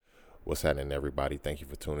What's happening, everybody? Thank you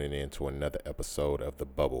for tuning in to another episode of the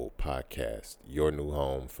Bubble Podcast, your new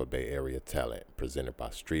home for Bay Area talent, presented by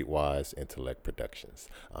Streetwise Intellect Productions.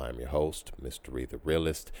 I'm your host, Mr. E the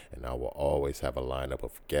Realist, and I will always have a lineup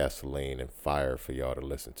of gasoline and fire for y'all to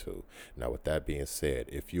listen to. Now, with that being said,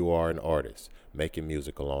 if you are an artist making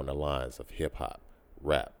music along the lines of hip-hop,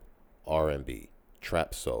 rap, R&B,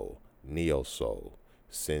 trap soul, neo soul,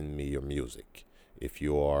 send me your music. If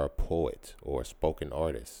you are a poet or a spoken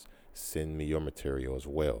artist, send me your material as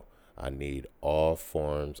well. I need all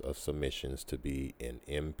forms of submissions to be in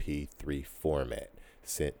MP3 format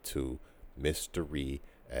sent to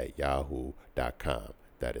mystery@yahoo.com.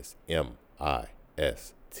 That is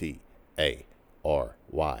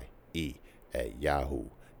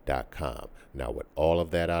MISTARYE@yahoo.com. Now, with all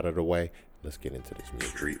of that out of the way, let's get into this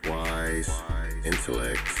music. Streetwise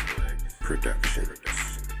Intellect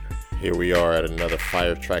Productions. Here we are at another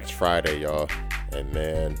Fire Tracks Friday, y'all. And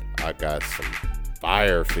man, I got some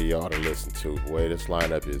fire for y'all to listen to. Boy, this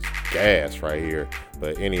lineup is gas right here.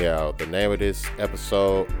 But anyhow, the name of this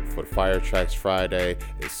episode for Fire Tracks Friday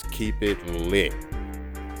is Keep It Lit.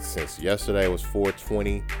 Since yesterday was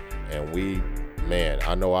 420, and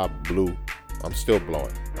I know I blew. I'm still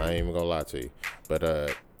blowing. I ain't even gonna lie to you.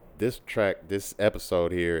 But this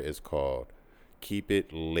episode here is called Keep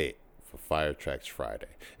It Lit for Fire Tracks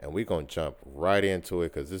Friday, and we're gonna jump right into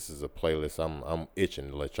it because this is a playlist I'm itching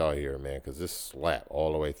to let y'all hear, man, because this slap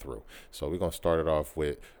all the way through. So we're gonna start it off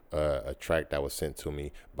with a track that was sent to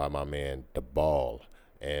me by my man DeBall,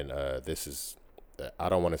 and this is, I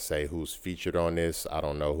don't want to say who's featured on this. I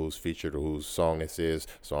don't know who's featured or whose song this is,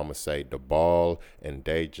 so I'm gonna say DeBall and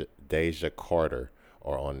Deja Carter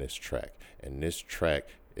are on this track, and this track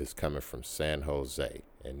is coming from San Jose,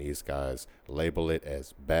 and these guys label it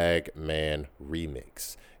as Bagman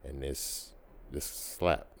Remix, and this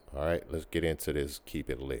slap. All right, let's get into this. Keep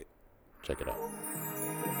it lit. Check it out.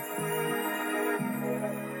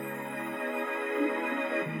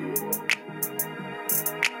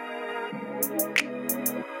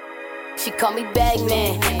 She call me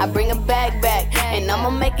Bagman, I bring a bag back, and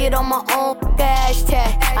I'ma make it on my own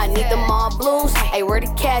hashtag. I need them all blues, hey, where the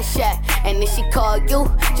cash at? And if she call you,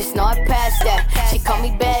 just know I passed that. She call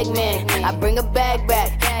me Bagman, I bring a bag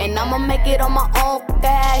back, and I'ma make it on my own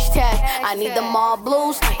hashtag. I need them all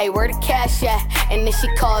blues, hey, where the cash at? And if she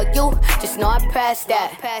call you, just know I passed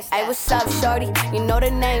that. Hey, what's up, shorty? You know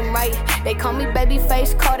the name, right? They call me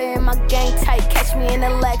Babyface, Carter in my gang tight. Catch me in the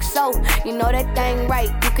Lexo, you know that thing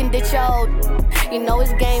right. You can ditch your old, you know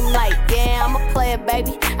it's game like. Yeah, I'm a player,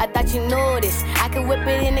 baby, I thought you knew this. I can whip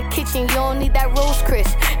it in the kitchen, you don't need that Rose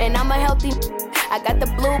Chris. And I'm a healthy, I got the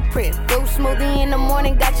blueprint. Fruit smoothie in the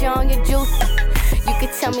morning, got you on your juice. You can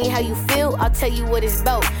tell me how you feel, I'll tell you what it's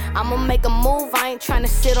about. I'ma make a move, I ain't tryna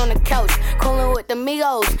sit on the couch. Coolin' with the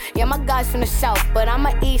Migos, yeah, my guys from the south. But I'm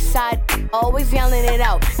a east side, always yelling it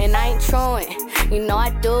out. And I ain't truant, you know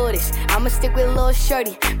I do this. I'ma stick with Lil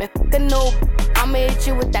Shorty, man, fuck a noob. I'ma hit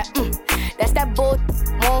you with that, that's that bull.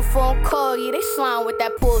 One phone call, yeah, they slime with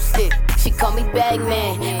that pool stick. She call me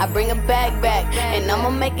Bagman, I bring a bag back, and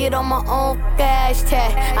I'ma make it on my own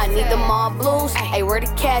hashtag. I need them all blues, hey, where the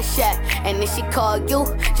cash at? And if she call you,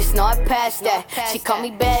 just know I passed that. She call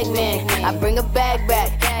me Bagman, I bring a bag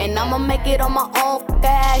back, and I'ma make it on my own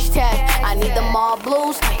hashtag. I need them all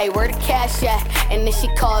blues, hey, where the cash at? And if she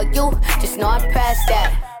call you, just know I passed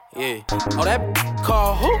that. Yeah. Oh, that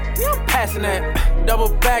call who? Yeah, I'm passing that. Double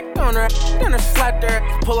back on her, then her slap there.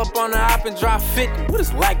 Pull up on the hop and drop 50. What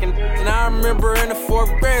is lacking? And I remember in the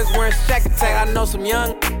 4th grade wearing Shack Attack. I know some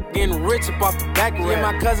young getting rich up off the back of it. Yeah,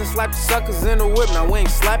 my cousin slapped the suckers in the whip. Now we ain't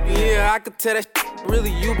slapping. Yeah, I could tell that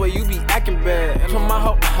really you, but you be acting bad. And put my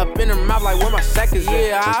hoe up in her mouth like where my sack is.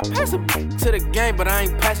 Yeah, I pass it to the game, but I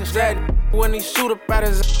ain't passing strat. When he shoot up at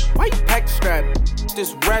his, why you pack the strat?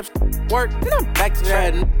 This rap work, then I'm back to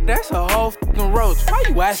that. That's a whole fucking roach. Why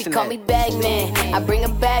you asking that? She call me Bagman, I bring a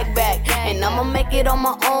bag back, and I'ma make it on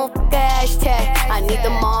my own hashtag. I need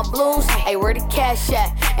them all blues, hey, where the cash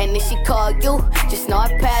at? And if she call you, just know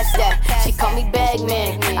I passed that. She call me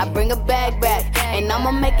Bagman, I bring a bag back, and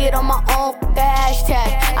I'ma make it on my own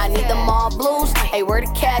hashtag. I need them all blues, hey, where the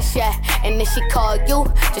cash at? And if she call you,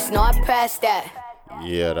 just know I passed that.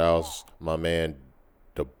 Yeah, that was my man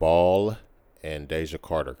DeBall and Deja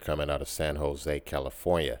Carter coming out of San Jose,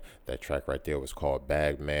 California. That track right there was called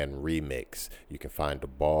Bagman Remix. You can find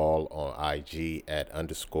DeBall on IG at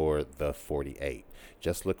 _the48.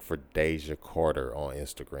 Just look for Deja Carter on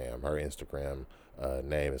Instagram. Her Instagram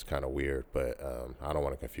name is kind of weird, but I don't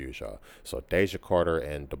want to confuse y'all. So Deja Carter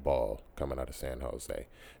and DeBall coming out of San Jose.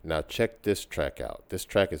 Now check this track out. This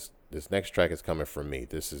track is This next track is coming from me.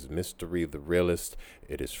 This is Mystery the Realist.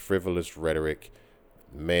 It is Frivolous Rhetoric.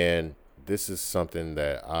 Man, this is something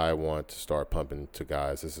that I want to start pumping to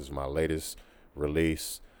guys. This is my latest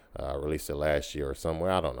release. I released it last year or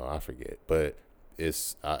somewhere. I don't know. I forget. But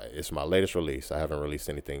it's my latest release. I haven't released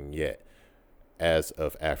anything yet as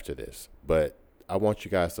of after this. But I want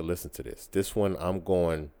you guys to listen to this. This one, I'm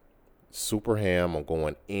going super ham. I'm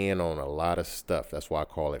going in on a lot of stuff. That's why I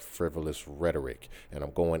call it Frivolous Rhetoric. And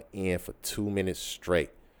I'm going in for 2 minutes straight.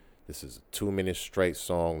 This is a 2 minute straight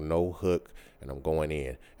song, no hook, and I'm going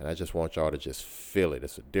in. And I just want y'all to just feel it.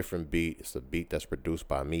 It's a different beat. It's a beat that's produced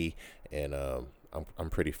by me, and I'm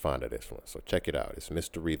pretty fond of this one. So check it out. It's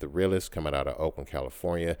Mystery the Realist, coming out of Oakland,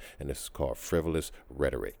 California, and this is called Frivolous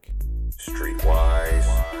Rhetoric. Streetwise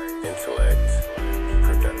Intellect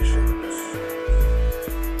Productions.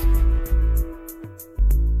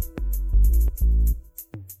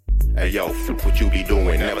 Hey yo, what you be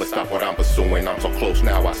doing? Never stop what I'm pursuing. I'm so close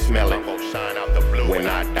now, I smell it. When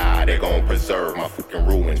I die, they gon' preserve my fucking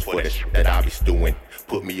ruins for the shit that I be stewing.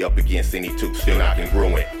 Put me up against any two, still not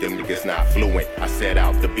congruent. Them niggas not fluent. I set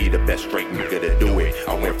out to be the best straight nigga to do it.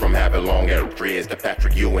 I went from having long hair dreads to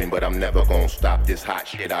Patrick Ewing, but I'm never gon' stop this hot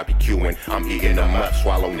shit I be queuing. I'm eating them up,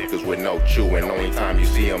 swallow niggas with no chewing. Only time you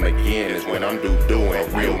see them again is when I'm doing. A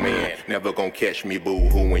real man, never gon' catch me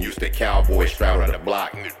boo-hooing. Used to cowboy stroud on the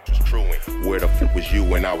block, just truing. Where the fuck was you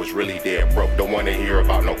when I was really dead broke? Don't wanna hear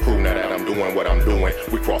about no crew now that I'm doing what I'm doing.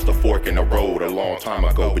 We crossed the fork in the road a long time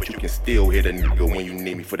ago, but you can still hit a nigga when you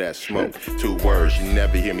need me for that smoke. 2 words you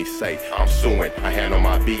never hear me say, I'm suing. I handle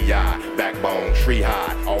my BI, backbone, tree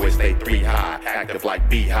high. Always stay 3 high, active like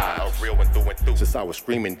beehives. Real one through and through. Since I was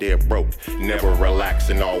screaming dead broke, never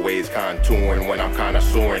relaxing, always contouring when I'm kinda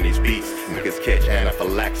soaring these beats. Niggas catch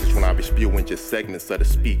anaphylaxis when I be spewing just segments of the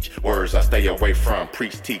speech. Words I stay away from,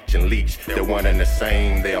 preach, teach, and leech. They're one and the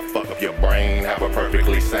same, they'll fuck up your brain. Have a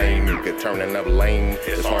perfectly sane, you could turning up lame.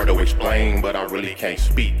 It's hard to explain, but I really can't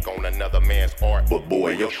speak on another man's art. But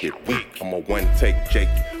boy, your shit weak. I'm a one-take Jake,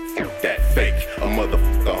 fuck that fake. A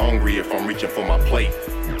motherfucker hungry if I'm reaching for my plate.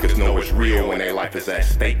 Cause know it's real when their life is at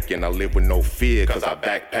stake. And I live with no fear cause I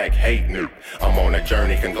backpack hate new. I'm on a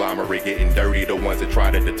journey, conglomerate getting dirty. The ones that try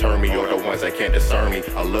to deter me or the ones that can't discern me.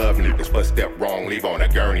 I love niggas but step wrong, leave on a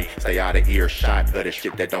gurney. Stay out of earshot of the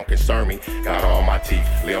shit that don't concern me. Got all my teeth,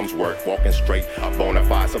 limbs work, walking straight. A bona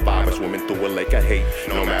fide survivor swimming through a lake of hate.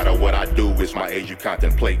 No matter what I do, it's my age you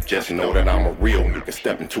contemplate. Just know that I'm a real nigga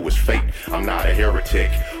stepping to his fate. I'm not a heretic,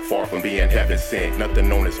 far from being heaven sent.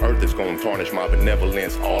 Nothing on this earth is gonna tarnish my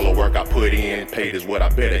benevolence. All the work I put in, paid is what I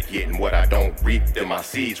better get. And what I don't reap, then my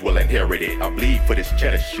seeds will inherit it. I bleed for this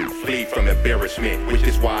cheddar shit, flee from embarrassment. Which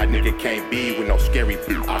is why a nigga can't be with no scary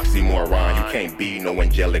boot. Oxymoron, you can't be no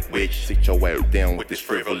angelic witch. Sit your ass down with this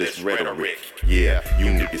frivolous rhetoric. Yeah, you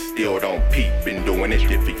niggas still don't peep. Been doing this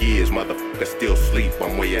shit for years, motherfucker still sleep.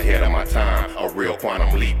 I'm way ahead of my time, a real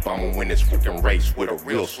quantum leap. I'ma win this fucking race with a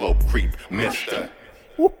real slow creep, mister.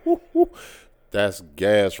 That's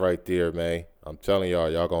gas right there, man. I'm telling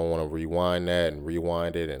y'all gonna want to rewind that and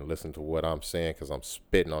rewind it and listen to what I'm saying, because I'm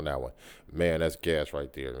spitting on that one. Man, that's gas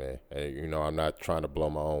right there, man. And you know, I'm not trying to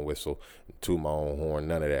blow my own whistle, toot my own horn,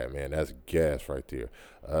 none of that, man. That's gas right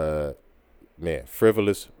there. Man,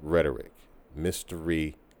 Frivolous Rhetoric,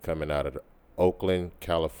 Mystery, coming out of Oakland,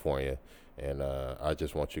 California. And I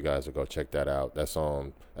just want you guys to go check that out. That's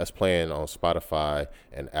playing on Spotify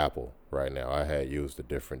and Apple right now. I had used a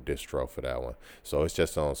different distro for that one. So it's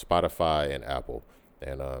just on Spotify and Apple.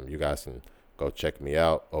 And you guys can go check me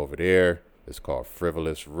out over there. It's called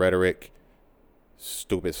Frivolous Rhetoric.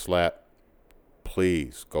 Stupid slap.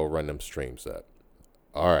 Please go run them streams up.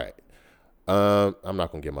 All right. I'm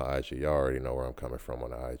not going to get my IG. Y'all already know where I'm coming from on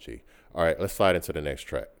the IG. All right, let's slide into the next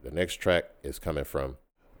track. The next track is coming from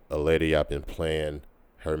a lady I've been playing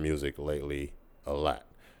her music lately a lot.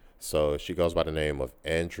 So she goes by the name of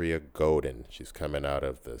Andrea Golden. She's coming out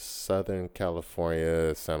of the Southern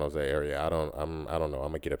California, San Jose area. I don't know. I'm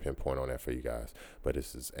gonna get a pinpoint on that for you guys. But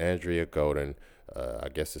this is Andrea Golden. I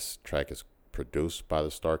guess this track is produced by the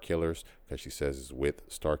Starkillers, because she says it's with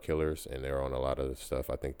Starkillers, and they're on a lot of the stuff.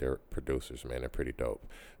 I think they're producers, man. They're pretty dope.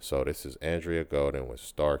 So this is Andrea Golden with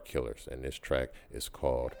Starkillers, and this track is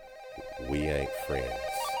called We Ain't Friends.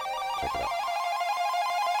 Check it out.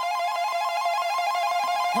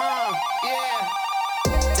 Yeah.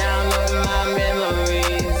 Download my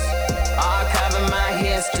memories, archiving my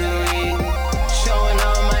history, showing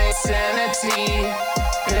all my insanity,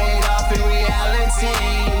 played off in reality.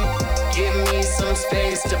 Give me some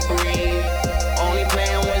space to breathe. Only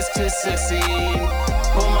plan was to succeed.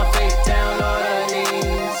 Put my faith down on her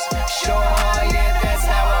knees. Show her, yeah, that's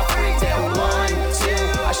how I freaked at 1,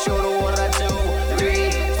 2. I showed her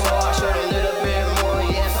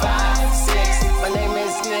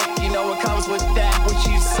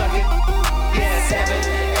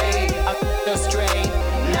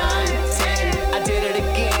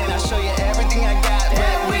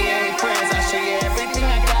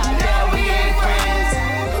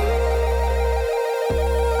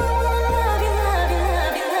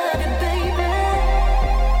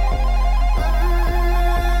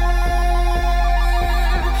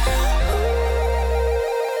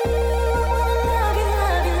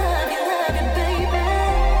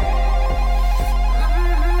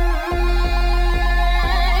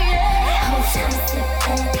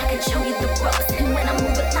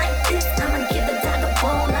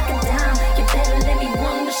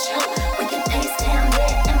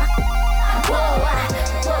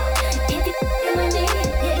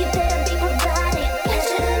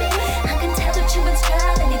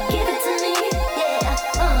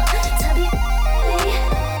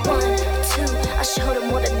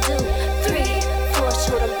do. 3, 4,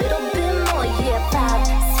 showed a little bit more. Yeah, 5,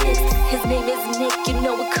 6. His name is Nick. You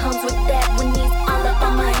know it comes with that when he's all up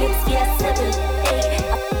on my hips. Yeah, 7, 8.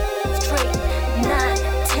 I straight. 9,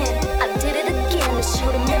 10. I did it again. I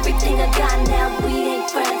showed him everything I got. Now we ain't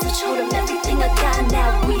friends. I showed him everything I got.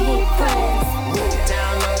 Now we ain't friends.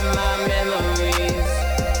 Download my memories,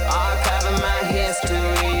 archiving my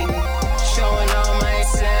history, showing all my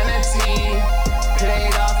sanity,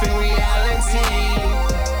 played off in reality.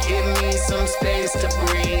 Give me some space to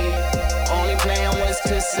breathe. Only plan was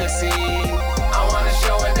to succeed. I wanna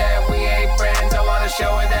show her that we ain't friends. I wanna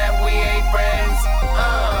show her that we ain't friends.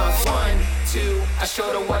 1, 2, I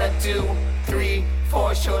showed her what I do. 3,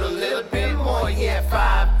 4, showed a little bit more. Yeah,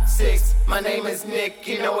 5, 6. My name is Nick.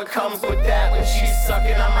 You know it comes with that when she's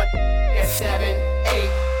sucking on my. Yeah, 7, 8,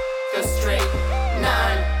 just straight. 9,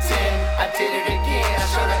 10. I did it again. I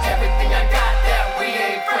showed her everything I got. That we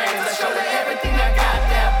ain't friends. I showed her everything I got.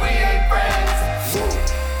 That we ain't friends.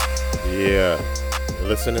 Yeah,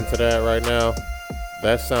 listening to that right now,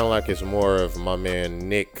 that sound like it's more of my man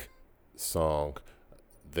Nick song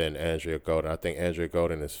than Andrea Golden. I think Andrea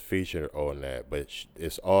Golden is featured on that, but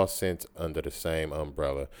it's all sent under the same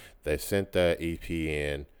umbrella. They sent that EP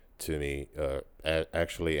in to me.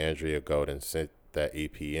 Actually, Andrea Golden sent that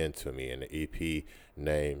EP in to me, and the EP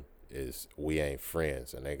name is We Ain't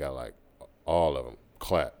Friends, and they got like all of them.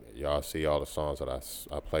 Clap. Y'all see all the songs that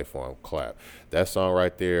I play for them. Clap. That song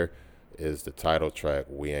right there is the title track,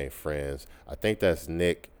 We Ain't Friends. I think that's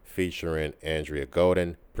Nick featuring Andrea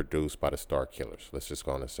Golden, produced by the Star Killers. Let's just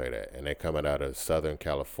go on and say that. And they're coming out of Southern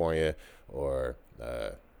California or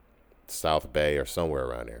South Bay or somewhere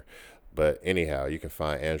around there. But anyhow, you can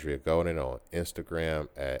find Andrea Golden on Instagram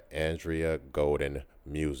at Andrea Golden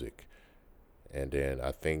Music. And then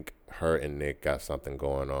I think her and Nick got something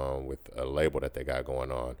going on with a label that they got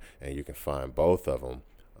going on. And you can find both of them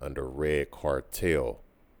under Red Cartel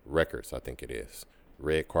Records, I think it is.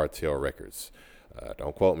 Red Cartel Records.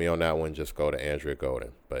 Don't quote me on that one. Just go to Andrea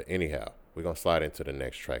Golden. But anyhow, we're going to slide into the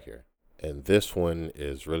next track here. And this one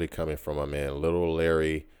is really coming from my man Little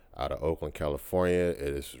Larry out of Oakland, California. It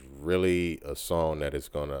is really a song that is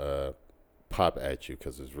going to pop at you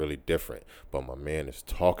because it's really different. But my man is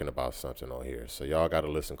talking about something on here. So y'all got to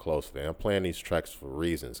listen closely. I'm playing these tracks for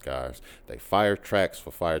reasons, guys. They fire tracks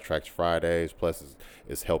for Fire Tracks Fridays. Plus,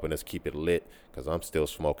 it's helping us keep it lit because I'm still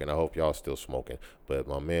smoking. I hope y'all still smoking. But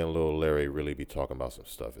my man Lil Larry really be talking about some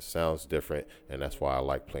stuff. It sounds different, and that's why I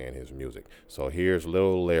like playing his music. So here's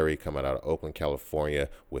Lil Larry coming out of Oakland, California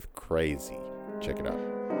with Crazy. Check it out.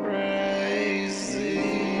 Crazy.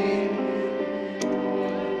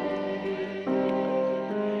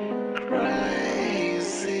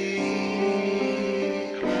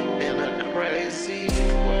 Crazy.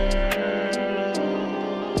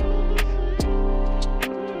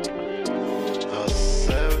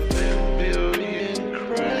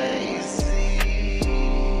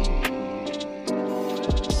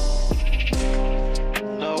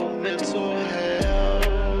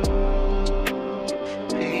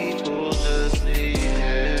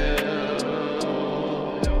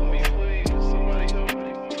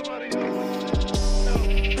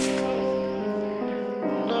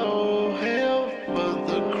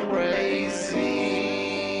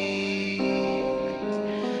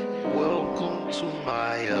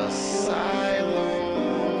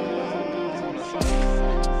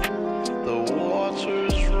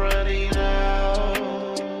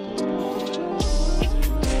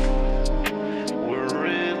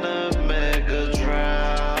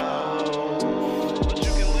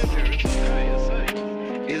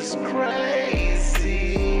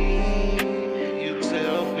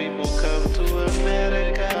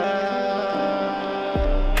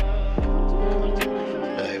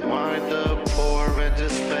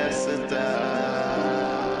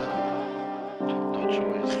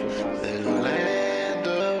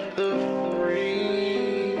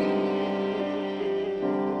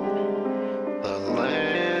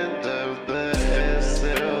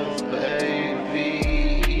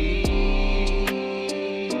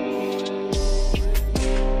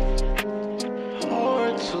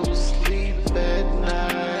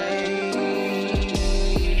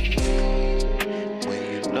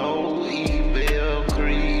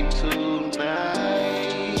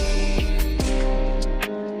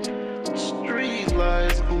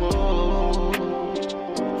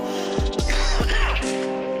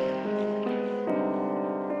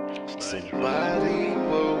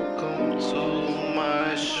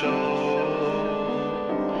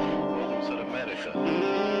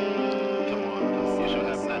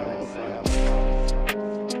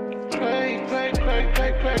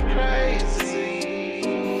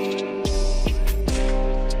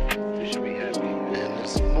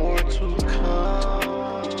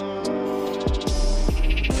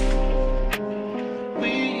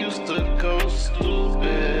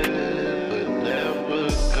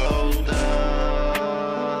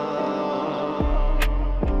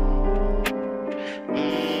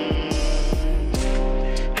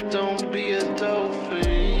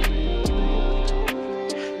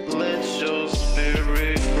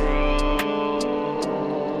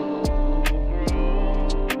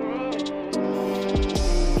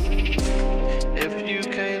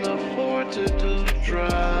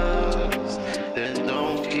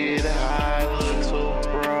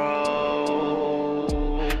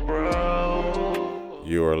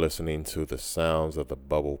 You are listening to the Sounds of the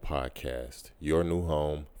Bubble podcast, your new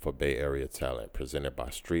home for Bay Area talent, presented by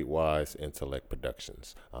Streetwise Intellect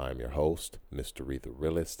Productions. I'm your host, Mr. Reed the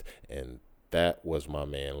Realist, and that was my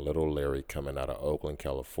man Little Larry coming out of Oakland,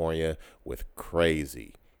 California with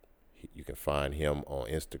Crazy. You can find him on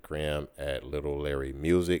Instagram at Little Larry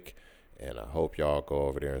Music, and I hope y'all go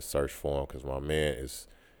over there and search for him because my man is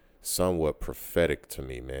somewhat prophetic to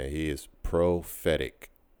me, man. He is prophetic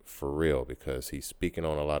for real because he's speaking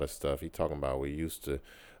on a lot of stuff. He talking about we used to,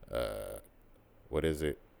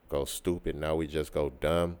 go stupid, now we just go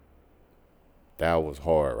dumb. That was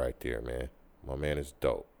hard right there, man. My man is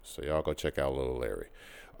dope. So y'all go check out Little Larry.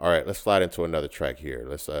 All right, let's slide into another track here.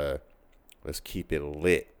 Let's keep it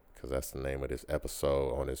lit because that's the name of this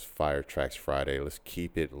episode on this Fire Tracks Friday. Let's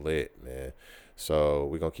keep it lit, man. So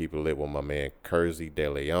we're going to keep it lit with my man Kersey De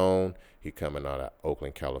Leon. He coming out of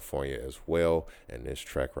Oakland, California as well. And this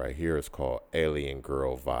track right here is called Alien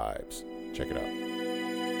Girl Vibes. Check it out.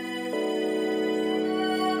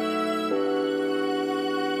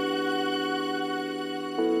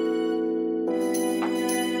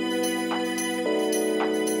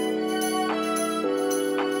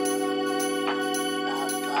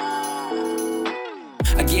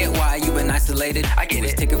 I get why you've been isolated. I get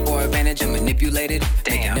it. Taken for advantage and manipulated.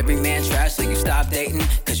 Making every man trash so you stop dating.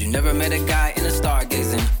 Cause you never met a guy in a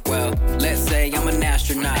stargazing. Well, let's say I'm an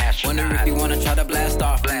astronaut. Wonder if you wanna try to blast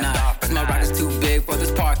off or not. Cause my ride is too big for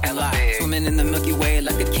this parking lot. Swimming in the Milky Way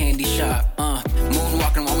like a candy shop.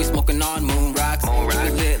 Moonwalking while we smoking on moon rocks. Keep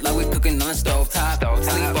it lit like we cooking on a stovetop.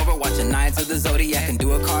 Sleep over watching Nights of the Zodiac and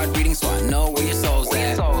do a card reading so I know where your soul's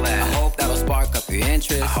at. I hope that'll spark up your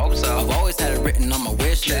interest. I hope so. I've always had it written on my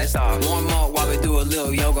wish list. Warm up while we do a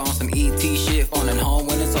little yoga on some ET shit. Phoning home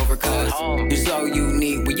when it's over cause you're so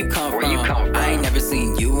unique. Where you come from? I ain't never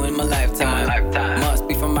seen you in my lifetime. Must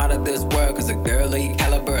be from out of this world cause a girl of your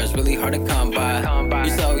caliber is really hard to come by.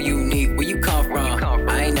 You're so unique. Where you come from?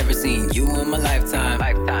 I ain't never seen you in my lifetime.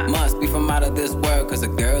 Must be from out of this world cause a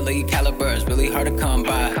girl of your caliber is really hard to come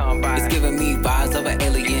by. It's giving me vibes of an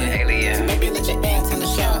alien. So maybe let your antenna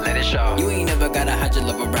show. Let it show. You ain't never gotta hide your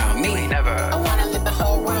love around me. Never. I wanna let the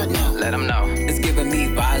whole world know. Let them know. It's giving me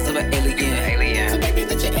vibes of an alien. So maybe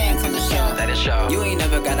let your antenna show. Let it show. You ain't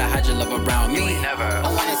never gotta hide your love around me. Never.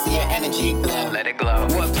 I wanna see your energy glow. Let it glow.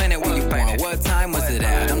 What planet were you born? What time was it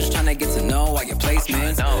at? I'm just trying to get to know all your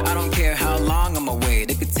placements. I don't care how long I'm away.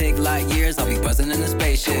 It could take light years. I'll be buzzing in a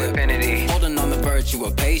spaceship. To infinity. Holding on the virtue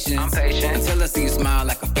of patience. I'm patient. Until I see you smile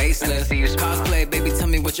like a faceless. Cosplay, baby, tell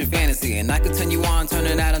me what's your fantasy. And I could turn you on,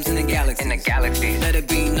 turning atoms in the galaxy. Let it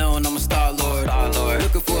be known I'm a Star-Lord.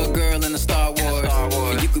 Looking for a girl in a Star Wars.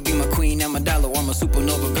 And you could be my queen, Amidala, or my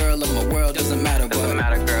supernova girl of my world. Doesn't matter, girl.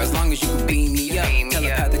 As long as you can beam me up.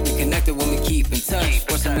 Telepathically connected when we keep in touch.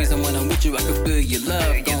 For some reason when I'm with you, I can feel your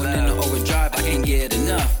love. Going into overdrive, I can't get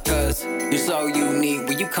enough. Cause you're so unique.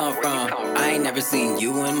 Where you come from? I ain't never seen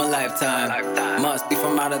you in my lifetime. Must be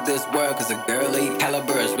from out of this world cause a girl of your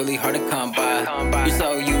caliber is really hard to come by. You're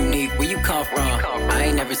so unique. Where you come from? I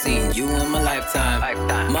ain't never seen you in my lifetime.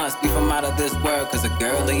 Must be from out of this world cause a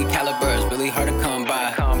girl of your caliber is really hard to come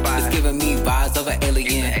by. It's giving me vibes of an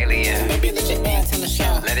alien. Maybe let your antenna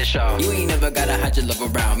show. Let it show. You ain't never gotta hide your love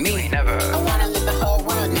around me. Never. I wanna let the whole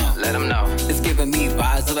world know. Let them know. It's giving me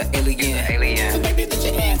vibes of an alien. So maybe let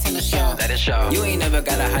your antenna show. Let it show. You ain't never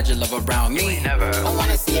gotta hide your love around me. Never. I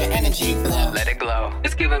wanna see your energy glow. Let it glow.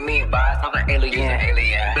 It's giving me vibes of an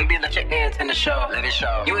alien. Baby, let your antenna show. Let it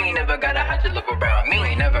show. You ain't never gotta hide your love around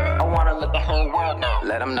me. Never. I wanna let the whole world know.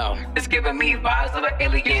 Let them know. It's giving me vibes of an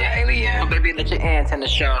alien. Baby, let your antenna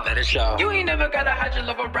show. Let it show. You ain't never gotta hide your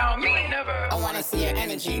love around me. Never. I wanna see your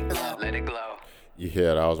energy glow. Let it glow. You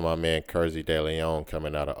hear that was my man Kersey De Leon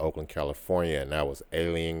coming out of Oakland, California, and that was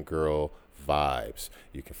Alien Girl Vibes.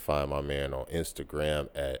 You can find my man on Instagram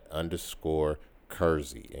at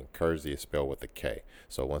 _Kersey, and Kersey is spelled with a K.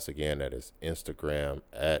 So once again, that is Instagram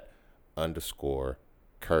at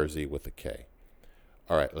 _Kersey with a K.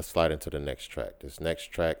 All right, let's slide into the next track. This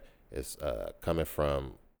next track is coming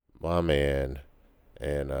from my man,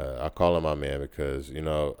 and I call him my man because, you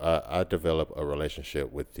know, I develop a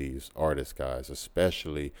relationship with these artist guys,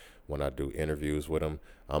 especially when I do interviews with them.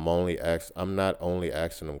 I'm not only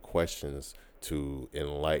asking them questions to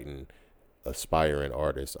enlighten aspiring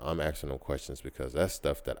artists. I'm asking them questions because that's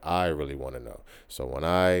stuff that I really want to know. So when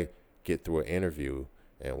I get through an interview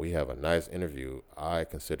and we have a nice interview, I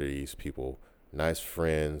consider these people nice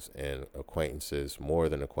friends and acquaintances, more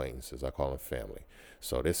than acquaintances. I call them family.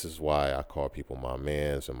 So this is why I call people my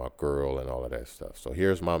mans and my girl and all of that stuff. So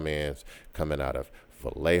here's my mans coming out of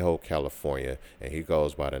Vallejo, California, and he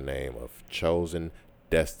goes by the name of Chosen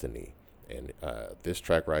Destiny. And this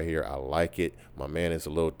track right here, I like it. My man is a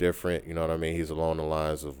little different, you know what I mean? He's along the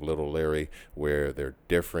lines of Little Larry, where they're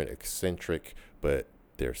different, eccentric, but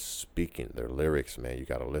they're speaking their lyrics, man. You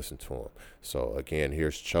got to listen to them. So again,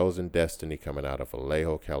 here's Chosen Destiny coming out of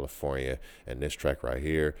Vallejo, California, and this track right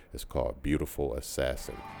here is called Beautiful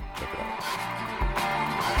Assassin. Check it out.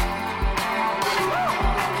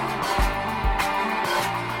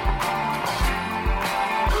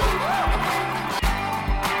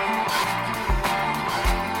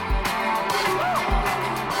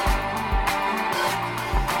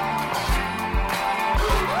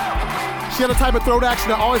 She had a type of throat action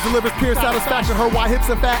that always delivers pure satisfaction. Her wide hips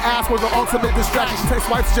and fat ass were the ultimate distraction. She takes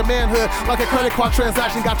swipes at your manhood like a credit card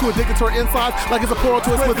transaction. Got you addicted to her insides like it's a portal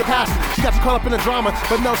to exquisite passion. She got you caught up in the drama,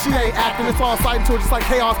 but no, she ain't acting. It's all exciting to her just like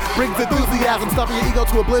chaos brings enthusiasm. Stuffing your ego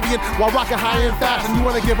to oblivion while rocking high-end fashion. You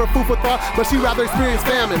want to give her food for thought, but she rather experience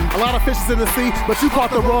famine. A lot of fishes in the sea, but you caught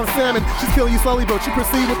the wrong salmon. She's killing you slowly, but you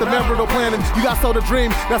proceed with the memorable planning. You got sold a dream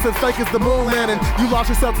that's as fake as the moon landing. You lost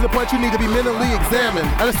yourself to the point you need to be mentally examined.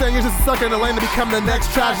 Understand you're just a sucker in the lane to become the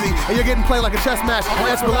next tragedy, and you're getting played like a chess match on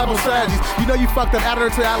expert level strategies. You know you fucked up, added her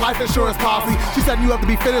to that life insurance policy. She setting you up to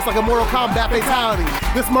be finished like a Mortal Kombat fatality.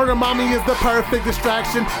 This murder mommy is the perfect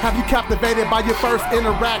distraction. Have you captivated by your first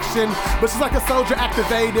interaction? But she's like a soldier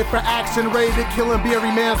activated for action, ready to kill and be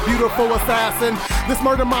every man's beautiful assassin. This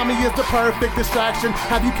murder mommy is the perfect distraction.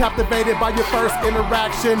 Have you captivated by your first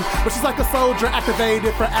interaction? But she's like a soldier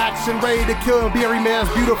activated for action, ready to kill and be every man's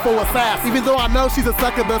beautiful assassin. Even though I know she's a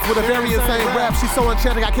succubus with a very insane rep, she's so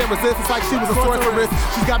enchanting I can't resist. It's like she was a sorceress.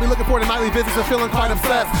 She's got me looking forward to nightly visits and feeling quite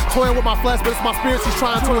obsessed. Toying with my flesh, but it's my spirit she's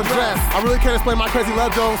trying to address. I really can't explain my crazy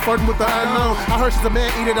love Jones, flirting with the unknown. I heard she's a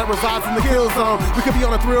man eater that resides in the kill zone. We could be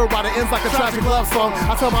on a thrill ride, it ends like a tragic love song.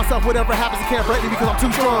 I tell myself whatever happens, it can't break me because I'm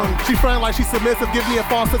too strong. She framed like she's submissive, give me a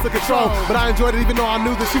false sense of control. But I enjoyed it even though I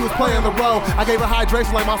knew that she was playing the role. I gave her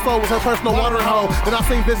hydration like my soul was her personal watering hole. Then I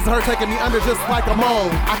seen visions of her taking me under just like a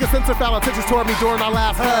mole. I could sense her foul intentions toward me during our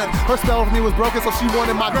last hug. Her spell for me was broken, so she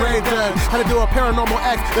wanted my grave done. Had to do a paranormal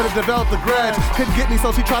X that had developed the grudge. Couldn't get me,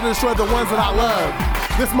 so she tried to destroy the ones that I love.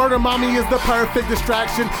 This murder mommy is the perfect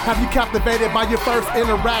distraction. Have you captivated by your first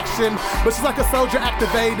interaction? But she's like a soldier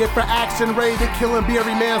activated for action, ready to kill and be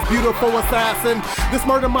every man's beautiful assassin. This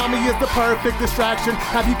murder mommy is the perfect distraction.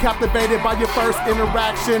 Have you captivated by your first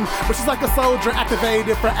interaction? But she's like a soldier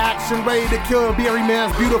activated for action, ready to kill and be every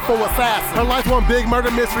man's beautiful assassin. Her life's one big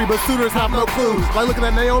murder mystery, but suitors have no clue. Like looking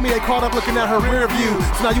at Naomi, they caught up looking at her rear view.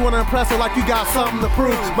 So now you wanna impress her like you got something to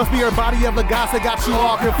prove. Must be her body of the gods that got you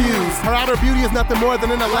all confused. Her outer beauty is nothing more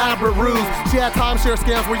than an elaborate ruse. She had timeshare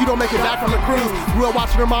scams where you don't make it back from the cruise. Grew up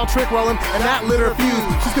watching her mom trick rolling, and that lit her fuse.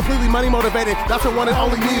 She's completely money motivated, that's her one and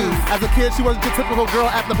only muse. As a kid, she wasn't your typical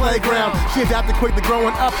girl at the playground. She adapted quick to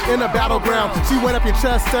growing up in a battleground. She went up your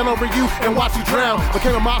chest, stand over you, and watch you drown.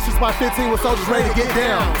 Became a monstrous by 15 with soldiers ready to get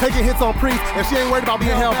down. Taking hits on priests, and she ain't worried about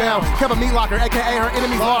being hellbound. Kept a meat locker, aka her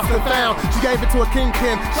enemies lost and found. She gave it to a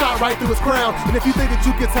kingpin, shot right through his crown. And if you think that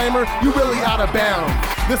you can tame her, you really out of bounds.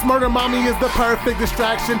 This murder mommy is the perfect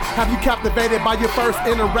distraction. Have you captivated by your first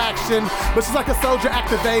interaction? But she's like a soldier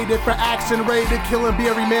activated for action, ready to kill and be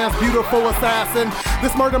every man's beautiful assassin.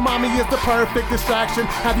 This murder mommy is the perfect distraction.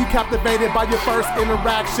 Have you captivated by your first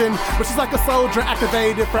interaction? But she's like a soldier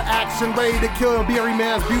activated for action, ready to kill and be every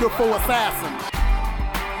man's beautiful assassin.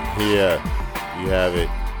 Yeah, you have it.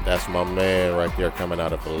 That's my man right there coming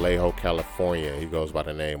out of Vallejo, California. He goes by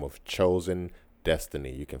the name of Chosen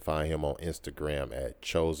Destiny. You can find him on Instagram at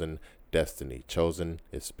Chosen Destiny. Chosen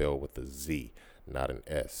is spelled with a Z, not an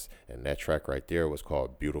S. And that track right there was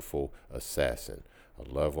called Beautiful Assassin.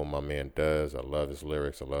 I love what my man does. I love his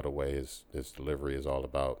lyrics. I love the way his delivery is all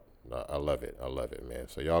about. I love it. I love it, man.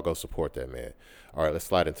 So y'all go support that, man. All right, let's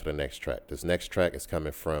slide into the next track. This next track is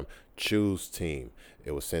coming from Choose Team.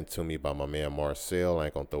 It was sent to me by my man Marcel. I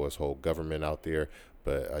ain't going to throw his whole government out there,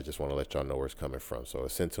 but I just want to let y'all know where it's coming from. So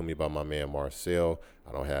it's sent to me by my man Marcel.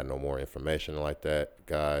 I don't have no more information like that,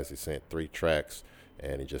 guys. He sent 3 tracks,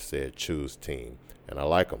 and he just said Choose Team, and I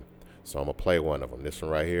like them. So I'm going to play one of them. This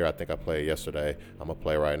one right here, I think I played yesterday. I'm going to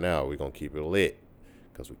play right now. We're going to keep it lit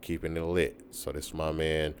because we're keeping it lit. So this is my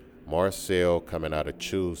man Marcel coming out of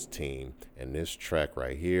Choose Team, and this track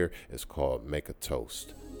right here is called Make a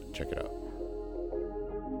Toast. Check it out.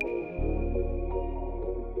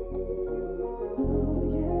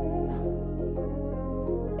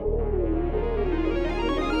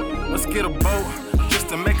 Let's get a boat just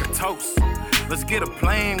to make a toast. Let's get a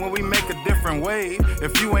plane when we make a different wave.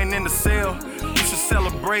 If you ain't in the cell, you should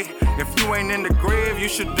celebrate. If you ain't in the grave, you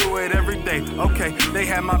should do it every day. Okay, they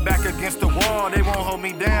had my back against the wall, they won't hold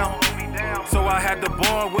me down. So I had to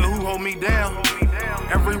ball with who hold me down.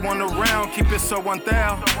 Everyone around, keep it so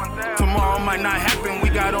 1,000. Tomorrow might not happen, we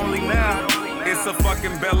got only now. It's a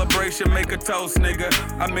fucking celebration, make a toast, nigga.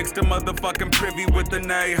 I mixed the motherfucking privy with the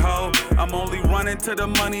nay-ho. I'm only running to the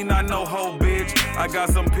money, not no hoe, bitch. I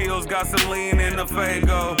got some pills, got some lean in the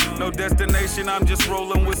Fago. No destination, I'm just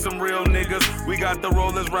rolling with some real niggas. We got the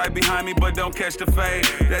rollers right behind me, but don't catch the fade.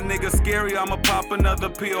 That nigga scary, I'ma pop another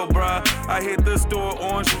pill, bruh. I hit the store,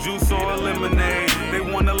 orange juice or lemonade. They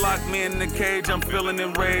wanna lock me in the cage, I'm feeling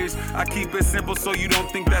enraged. I keep it simple so you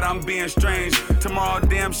don't think that I'm being strange. Tomorrow,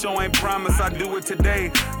 damn show ain't promised, I do it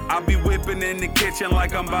today. I'll be whipping in the kitchen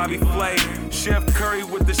like I'm Bobby Flay. Chef Curry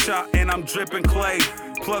with the shot and I'm dripping clay.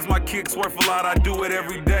 Plus my kicks worth a lot, I do it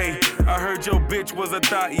every day. I heard your bitch was a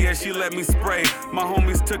thought, yeah, she let me spray. My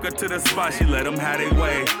homies took her to the spot, she let them have their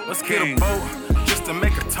way. Let's get a boat just to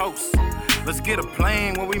make a toast. Let's get a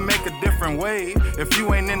plane when we make a different wave. If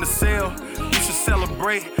you ain't in the cell, you should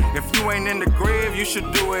celebrate. If you ain't in the grave, you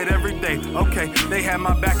should do it every day. Okay, they had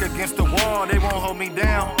my back against the wall, they won't hold me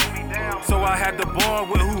down. So I had to ball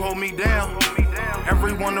with who hold me down.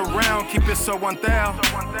 Everyone around, keep it so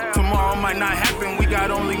 1,000. Tomorrow might not happen, we got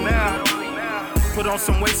only now. Put on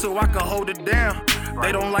some weight so I can hold it down.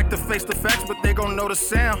 They don't like to face the facts, but they gon' know the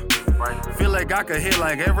sound. Feel like I could hit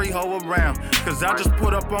like every hoe around. Cause I just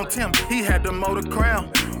put up on Tim, he had the motor crown.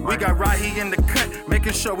 We got Rahi in the cut,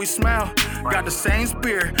 making sure we smile. Got the same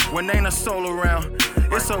spirit when ain't a soul around.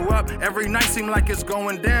 It's so up, every night seem like it's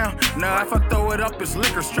going down. Now if I throw it up, it's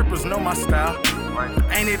liquor, strippers know my style.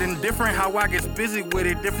 Ain't it indifferent how I get busy with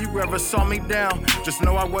it? If you ever saw me down, just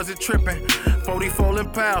know I wasn't tripping. 44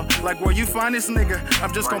 and pal, like where you find this nigga?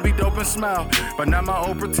 I'm just gonna be dope and smile, but not my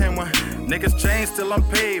old pretend one. Niggas change till I'm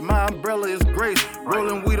paid, my umbrella is grace.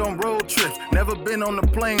 Rolling weed on road trips, never been on the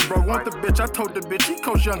plane, bro. Want the bitch, I told the bitch, he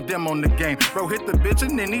coached Young Dem on the game. Bro, hit the bitch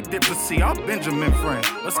and then he dipped to see all Benjamin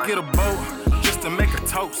friends. Let's get a boat just to make a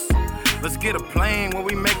toast. Let's get a plane when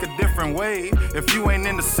we make a different wave. If you ain't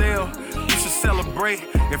in the cell, you should celebrate.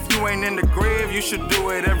 If you ain't in the grave, you should do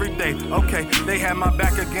it every day. Okay, they had my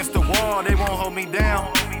back against the wall, they won't hold me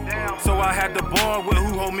down. So I had to ball with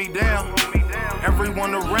who hold me down.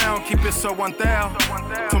 Everyone around, keep it so 1,000.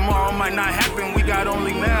 Tomorrow might not happen, we got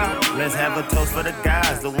only now. Let's have a toast for the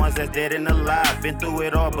guys, the ones that's dead and alive. Been through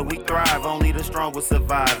it all, but we thrive. Only the strong will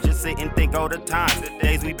survive. Just sit and think all the time.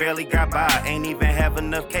 Days we barely got by. Ain't even have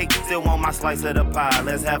enough cake. Still want my slice of the pie.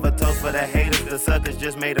 Let's have a toast for the haters. The suckers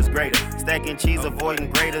just made us greater. Stacking cheese, avoiding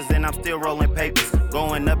graders, and I'm still rolling papers.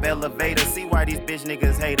 Going up elevators. See why these bitch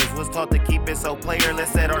niggas hate us. Was taught to keep it so player. Let's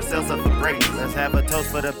set ourselves up for greatness. Let's have a toast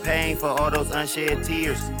for the pain, for all those unshed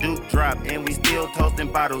tears. Duke drop, and we still toasting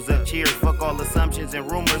bottles of cheers. Fuck all assumptions and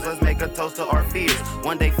rumors. Let's make a toast to our fears.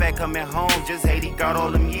 One day fat coming home, just hate he got all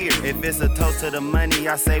them years. If it's a toast to the money,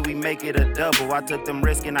 I say we make it a double. I took them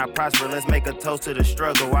risks and I prosper. Let's make a toast to the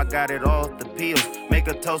struggle. I got it all, the pills. Make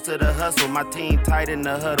a toast to the hustle. My team tight in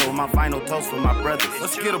the huddle. My final toast for my brothers.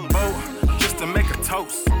 Let's get a boat just to make a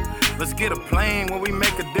toast. Let's get a plane when we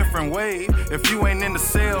make a different wave. If you ain't in the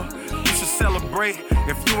cell, you should celebrate.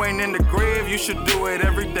 If you ain't in the grave, you should do it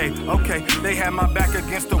every day. Okay, they had my back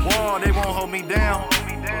against the wall, they won't hold me down.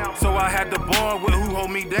 So I had to ball with who hold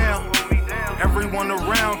me down. Everyone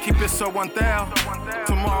around, keep it so 1,000.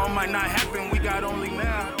 Tomorrow might not happen, we got only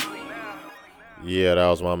now. Yeah, that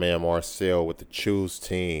was my man Marcel with the Choose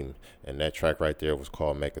Team. And that track right there was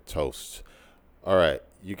called Make a Toast. All right,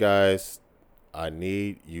 you guys, I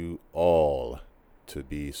need you all to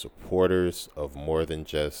be supporters of more than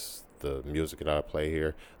just the music that I play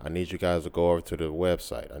here. I need you guys to go over to the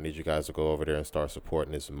website. I need you guys to go over there and start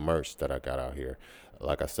supporting this merch that I got out here.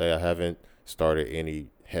 Like I say, I haven't started any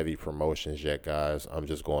heavy promotions yet, guys. I'm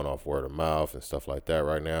just going off word of mouth and stuff like that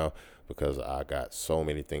right now because I got so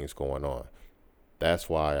many things going on. That's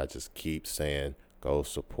why I just keep saying go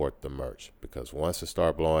support the merch, because once it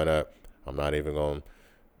start blowing up, I'm not even going to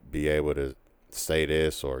be able to say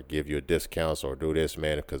this or give you a discount or do this,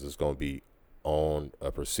 man, because it's going to be on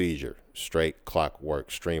a procedure, straight clockwork,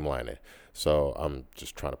 streamlining. So I'm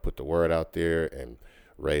just trying to put the word out there and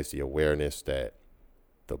raise the awareness that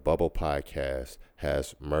the Bubble Podcast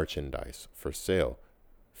has merchandise for sale,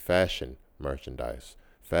 fashion merchandise,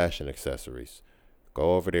 fashion accessories.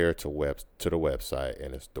 Go over there to the website,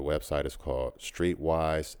 and the website is called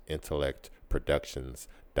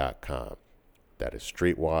StreetwiseIntellectProductions.com. That is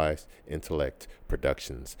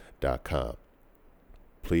StreetwiseIntellectProductions.com.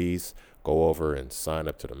 Please go over and sign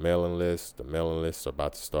up to the mailing list. The mailing lists are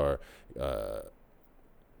about to start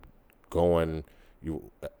going.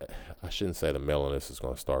 I shouldn't say the mailing list is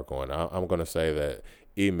going to start going out. I'm going to say that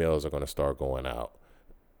emails are going to start going out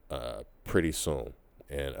pretty soon.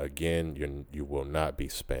 And again, you will not be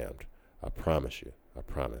spammed. I promise you. I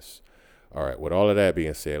promise. All right, with all of that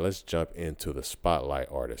being said, let's jump into the spotlight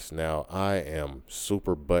artists. Now, I am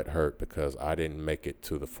super butthurt because I didn't make it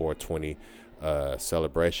to the 420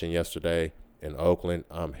 celebration yesterday in Oakland.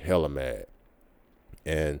 I'm hella mad.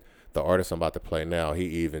 And the artist I'm about to play now, he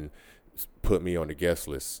even put me on the guest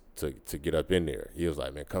list to get up in there. He was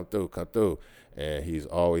like, man, come through. And he's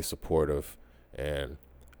always supportive. And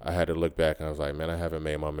I had to look back and I was like, man, I haven't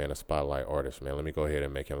made my man a spotlight artist, man. Let me go ahead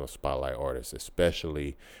and make him a spotlight artist,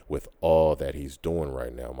 especially with all that he's doing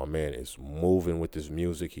right now. My man is moving with his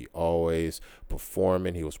music. He always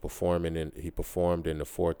performing. He performed in the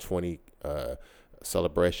 420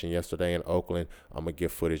 celebration yesterday in Oakland. I'm gonna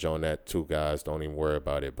get footage on that too, guys. Don't even worry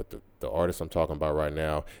about it. But the artist I'm talking about right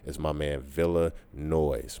now is my man Villa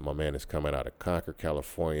Noise. My man is coming out of Concord,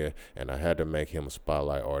 California, and I had to make him a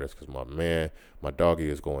spotlight artist because my doggy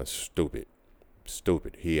is going stupid.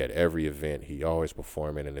 He at every event, he always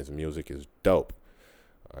performing, and his music is dope.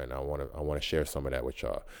 And I want to share some of that with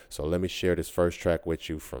y'all. So let me share this first track with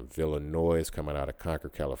you from Villa Noise, coming out of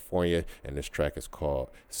Concord, California, and this track is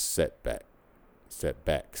called Setbacks.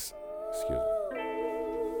 Excuse me.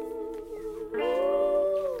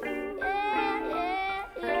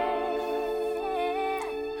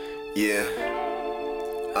 Yeah.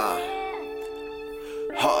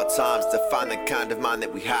 Hard times define the kind of mind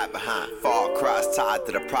that we hide behind. Far cries tied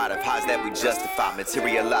to the pride of highs that we justify.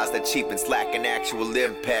 Materialize that cheapens lacking actual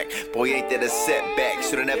impact. Boy, ain't that a setback.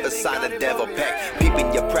 Should've never signed a devil pact.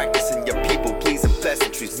 Peeping your practice and your people pleasing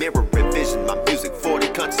pleasantries. Mirror vision, my music 40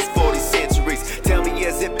 countries, 40 centuries. Tell me,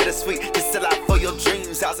 is it bittersweet to sell out for your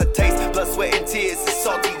dreams? How's it taste? Blood, sweat, and tears. It's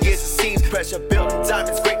salty as it seems. Pressure building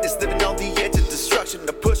diamonds, greatness living on the edge of destruction.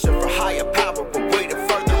 The pusher for higher power, but way to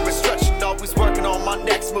further instruction. Always working on my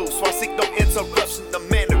next move, so I seek no interruption. The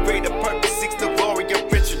man of greater purpose seeks the glory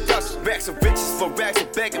of introduction. Racks of riches for rags,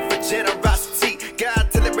 we're begging for generosity. God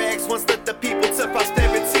till it rags once, let the people to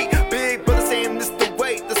prosperity. Big brother saying this the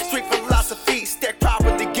way, the street philosophy. Stack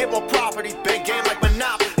properly, get more property, big game like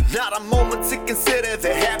Monopoly. Not a moment to consider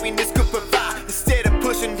the happiness could provide. Instead of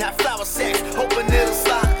pushing half flower sacks, hoping it'll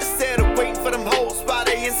slide. Instead of waiting for them hoes by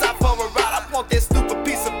the inside for a ride. I want that stupid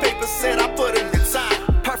piece of paper, said I put in the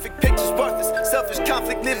time. Perfect pictures worthless, selfish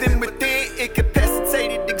conflict living within.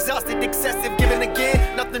 Incapacitated, exhausted, excessive, giving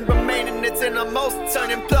again. Nothing remaining, it's in a most turn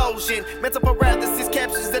implosion. Mental paralysis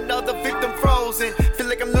captures another victim frozen. Feel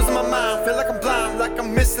like I'm losing my mind, feel like I'm blind, like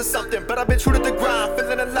I'm missing something. But I've been true to the grind,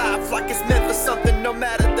 feeling alive, like it's meant for something. No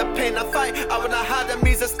matter the pain I fight, I will not hide, that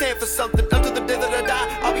means I stand for something. Until the day that I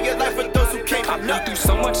die, I'll be alive for those who came from nothing. I've been through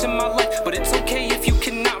so much in my life, but it's okay if you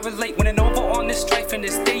cannot relate. When over on this strife and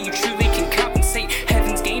this day, you truly can compensate.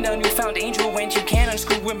 Heaven's gained a newfound angel, and you can't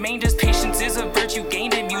unscrew remainders. Patience is a virtue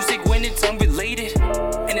gained in music when it's unrelated.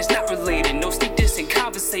 And it's not related, no sneak diss in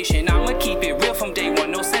conversation. I'ma keep it real from day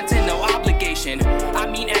one, no sense and no obligation. I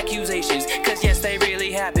mean accusations, cause yes, they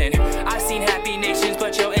really happen. I seen happy nations,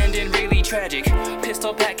 but your ending really tragic.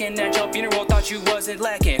 Pistol packing at your funeral, thought you wasn't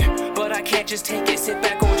lacking. But I can't just take it, sit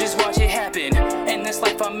back or just watch it happen. In this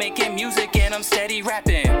life I'm making music and I'm steady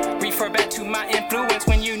rapping. Refer back to my influence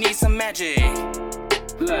when you need some magic.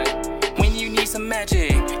 Look, when you need some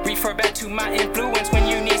magic. Refer back to my influence when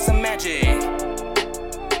you need some magic.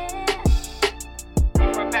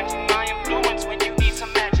 Refer back to my influence when you need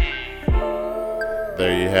some magic.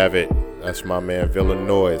 There you have it. That's my man Villa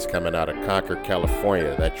Noise coming out of Concord,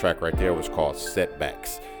 California. That track right there was called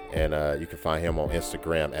Setbacks. And you can find him on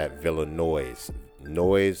Instagram at Villa Noise.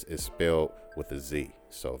 Noise is spelled with a Z.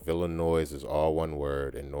 So Villa Noise is all one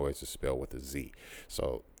word and Noise is spelled with a Z.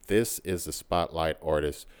 So this is the spotlight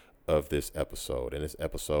artist of this episode. And this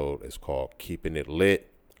episode is called Keeping It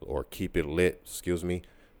Lit, or Keep It Lit,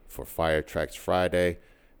 for Fire Tracks Friday.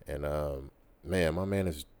 And man, my man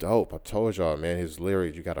is dope. I told y'all, man, his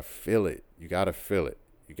lyrics, you gotta feel it. You gotta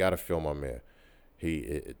feel my man.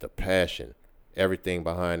 The passion, everything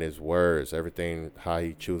behind his words, everything, how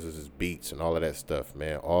he chooses his beats and all of that stuff,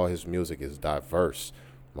 man. All his music is diverse.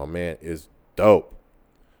 My man is dope.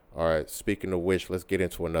 All right, speaking of which, let's get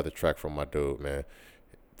into another track from my dude, man.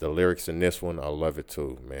 The lyrics in this one, I love it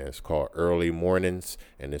too, man. It's called Early Mornings,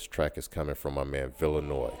 and this track is coming from my man Villa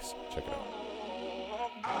Noise. Check it out.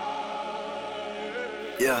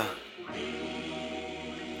 Yeah.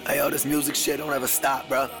 Hey, yo, this music shit don't ever stop,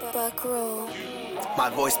 bro. My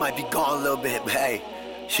voice might be gone a little bit, but hey,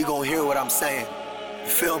 she gon' hear what I'm saying. You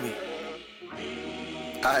feel me?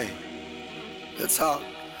 Hey, let's talk,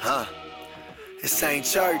 huh? This ain't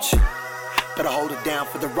church, Better hold it down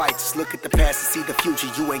for the righteous. Look at the past and see the future.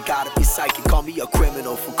 You ain't gotta be psychic. Call me a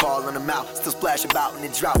criminal for calling them out. Still splash about in the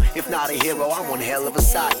drought. If not a hero, I'm one hell of a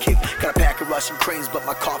sidekick. Got a pack of Russian creams, but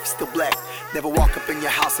my coffee's still black. Never walk up in your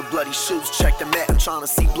house of bloody shoes. Check the mat. I'm trying to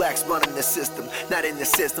see blacks running the system. Not in the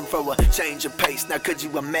system for a change of pace. Now could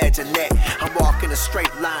you imagine that? I'm walking a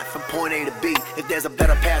straight line from point A to B. If there's a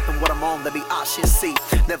better path than what I'm on, let me option C.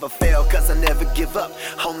 Never fail, cause I never give up.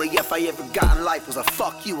 Only if I ever got in life was a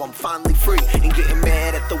fuck you, I'm finally free. And getting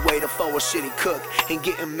mad at the waiter for a shitty cook. And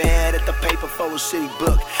getting mad at the paper for a shitty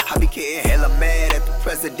book. I be getting hella mad at the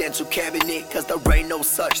presidential cabinet, cause there ain't no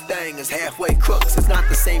such thing as halfway crooks. It's not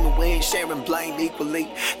the same when we ain't sharing blame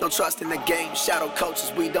equally. No trust in the game, shadow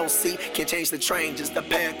coaches we don't see. Can't change the train, just the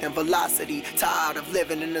path and velocity. Tired of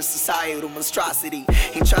living in a societal monstrosity.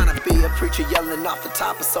 Ain't trying to be a preacher yelling off the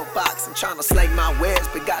top of soapbox. And trying to slay my wares,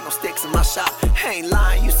 but got no sticks in my shop. I ain't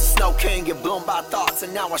lying, used to snow king, get blown by thoughts.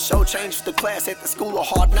 And now I show change for the class at the school of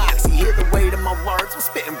hard knocks. You hear the weight of my words, I'm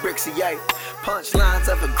spitting bricks, yeah. Punchlines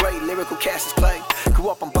of a great lyrical Cassius Clay. Grew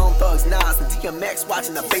up on Bone Thugs, Nas, and DMX.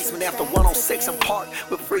 Watching the basement after 106 in Park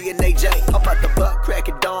with Free and AJ. Up at the butt, crack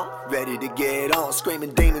of dawn, ready to get on.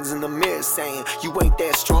 Screaming demons in the mirror saying, you ain't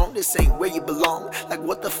that strong, this ain't where you belong. Like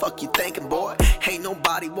what the fuck you thinking, boy? Ain't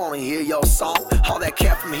nobody wanna hear your song. All that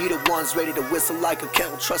cat from heater ones ready to whistle like a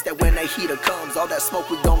kettle. Trust that when that heater comes, all that smoke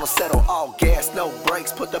we gonna settle. All gas, no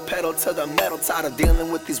brakes, put the pedal to the metal. Tired of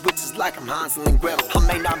dealing with these witches like I'm Hansel and Gretel. I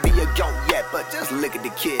may not be a goat yet, but just look at the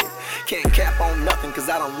kid. Can't cap on nothing cause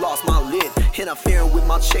I done lost my lid. Interfering with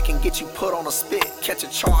my chicken, get you put on a spit. Catch a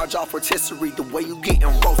charge off rotisserie, the way you getting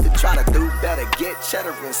roasted. Try to do better, get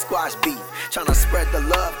cheddar and squash beef. Tryna spread the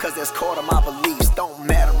love cause that's core to my beliefs. Don't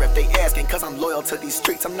matter if they asking cause I'm loyal to these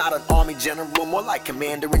streets. I'm not an army general, more like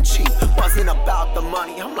commander-in-chief. Wasn't about the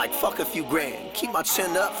money, I'm like fuck a few grand. Keep my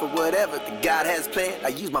chin up for whatever the God has planned. I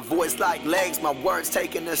use my voice like legs, my words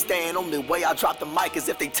taking a stand. Only way I drop the mic is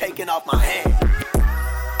if they taking off my hand.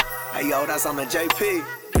 Hey yo, that's on the JP.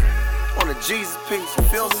 On the Jesus piece, you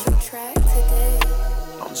feel me?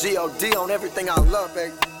 On G.O.D. on everything I love,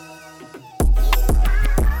 baby.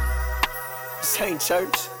 This ain't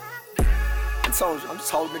church. I told you, I'm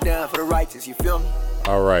just holding it down for the righteous, you feel me?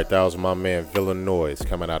 All right, that was my man Villanoise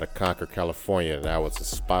coming out of Concord, California. That was the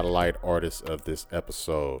spotlight artist of this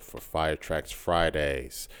episode for Fire Tracks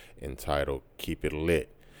Fridays, entitled Keep It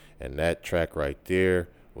Lit. And that track right there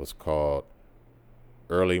was called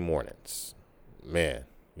Early Mornings. Man,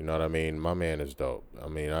 you know what I mean? My man is dope. I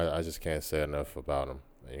mean, I just can't say enough about him.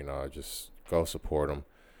 You know, just go support him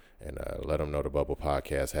and let him know the Bubble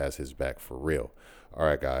Podcast has his back for real. All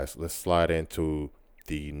right, guys, let's slide into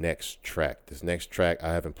the next track. This next track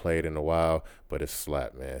I haven't played in a while, but it's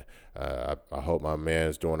slap, man. I hope my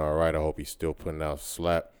man's doing all right. I hope he's still putting out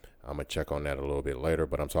slap. I'm going to check on that a little bit later,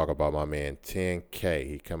 but I'm talking about my man 10K.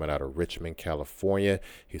 He coming out of Richmond, California.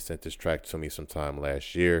 He sent this track to me sometime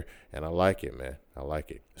last year, and I like it, man. I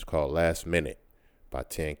like it. It's called Last Minute by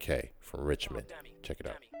 10K from Richmond. Check it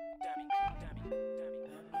out.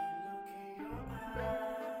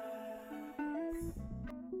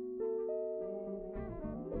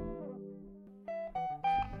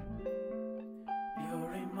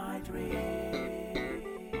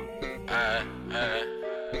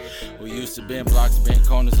 We used to bend blocks, bend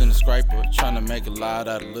corners in the scraper, trying to make a lot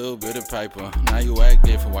out of a little bit of paper. Now you act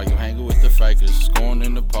different while you hanging with the fakers. Scoring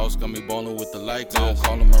in the post, got me bowling with the Lakers. Don't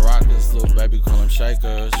call them Maracas, little baby call them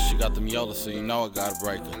shakers. She got them yellow, so you know I gotta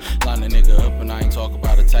break her. Line a nigga up and I ain't talk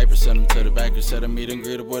about a taper. Send him to the baker, said a meet and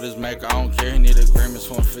greet with his maker. I don't care, he need agreements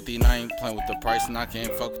for 150. I ain't playing with the price and I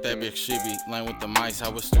can't fuck with that bitch. She be playing with the mice.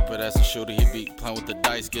 How was stupid as a shooter, he be playing with the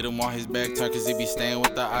dice. Get him on his back turn cause he be staying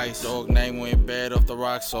with the ice. Dog name went bad off the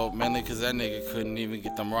rock salt, mainly cause that nigga couldn't even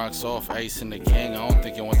get them rocks off. Ace and the king, I don't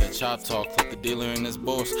think you want that chop talk. Click the dealer in this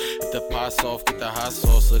boss. If the pot's off, get the hot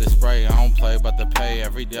sauce or the spray. I don't play about the pay.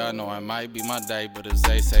 Every day I know it might be my day, but if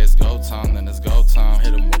they say it's go time, then it's go time.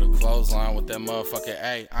 Hit him with a clothesline with that motherfucker.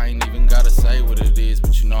 Ay, I ain't even gotta say what it is,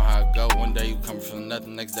 but you know how it go. One day you coming from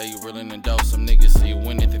nothing, next day you reeling in dough. Some niggas see you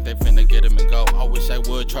win, they think they finna get him and go. I wish they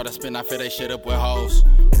would try to spin, I fill they shit up with hoes.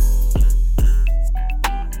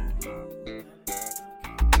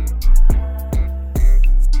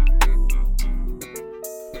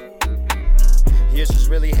 Years was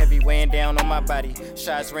really heavy, weighing down on my body.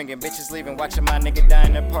 Shots ringing, bitches leaving, watching my nigga die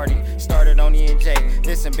in the party. Started on E&J,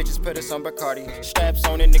 listen, bitches put us on Bacardi. Straps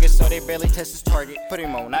on it, niggas, so they barely test his target. Put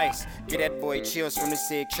him on ice, get that boy chills from the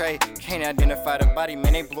SIG tray. Can't identify the body,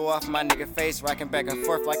 man, they blew off my nigga face. Rocking back and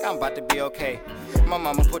forth like I'm about to be okay. My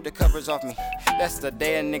mama put the covers off me, that's the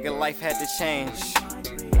day a nigga life had to change.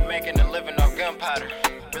 Making a living off gunpowder.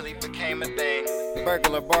 really became a thing.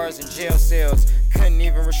 Burglar bars and jail cells couldn't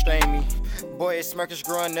even restrain me. Boy, it's smirkers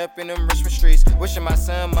growing up in them Richmond streets. Wishing my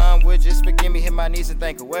son, mom would just forgive me. Hit my knees and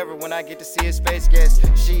thank whoever when I get to see his face. Guess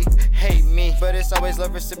she hate me, but it's always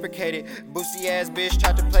love reciprocated. Boosty ass bitch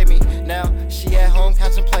tried to play me. Now she at home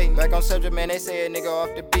contemplating. Back on subject, man, they say a nigga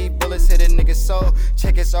off the beat. Bullets hit a nigga's soul.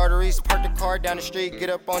 Check his arteries, park the car down the street. Get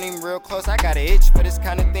up on him real close. I got an itch for this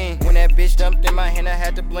kind of thing. When that bitch dumped in my hand, I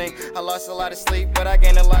had to blink. I lost a lot of sleep, but I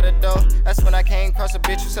gained a lot of dough. That's when I came across a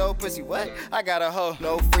bitch who sold pussy. What? I got a hoe.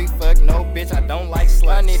 No free fuck, no bitch. I don't like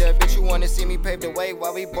sluts. I need a bitch who wanna see me pave the way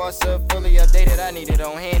while we boss up, fully updated. I need it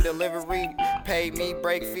on hand delivery. Pay me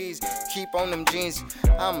break fees. Keep on them jeans.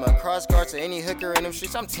 I'm a cross guard to any hooker in them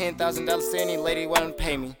streets. I'm $10,000 to any lady wanna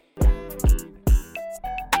pay me.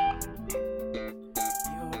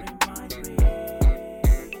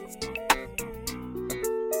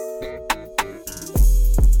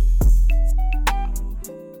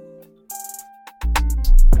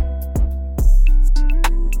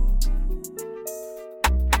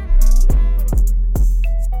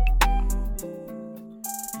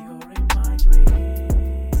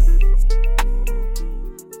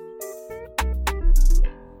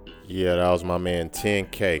 Yeah, that was my man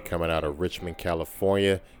 10K coming out of Richmond,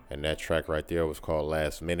 California, and that track right there was called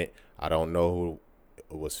Last Minute. I don't know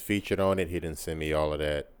who was featured on it. He didn't send me all of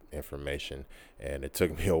that information, and it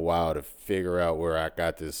took me a while to figure out where I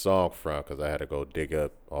got this song from because I had to go dig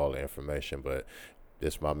up all the information. But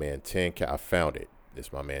this my man 10K. I found it.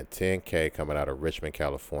 This my man 10K coming out of Richmond,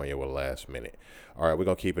 California with Last Minute. All right, we're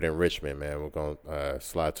going to keep it in Richmond, man. We're going to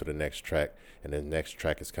slide to the next track, and the next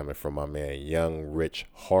track is coming from my man Young Rich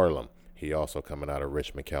Harlem. He also coming out of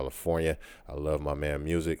Richmond, California. I love my man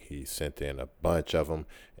music. He sent in a bunch of them,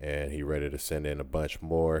 and he ready to send in a bunch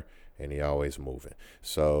more, and he always moving.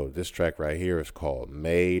 So this track right here is called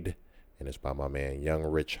Made, and it's by my man Young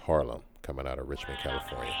Rich Harlem coming out of Richmond,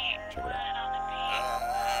 California. Check it out.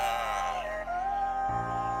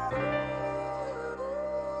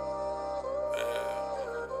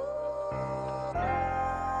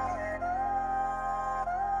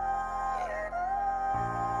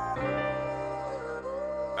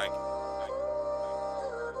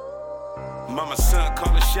 Mama, son,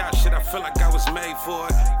 call a shot, shit, I feel like I was made for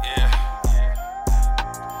it. Yeah.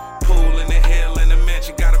 Pool in the hill in the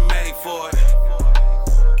mansion, got it made for it.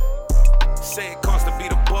 Say it cost to be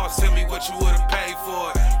the boss, tell me what you would've paid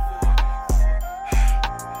for it.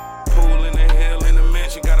 Pool in the hill in the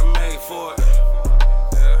mansion, got it made for it.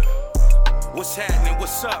 Yeah. What's happening,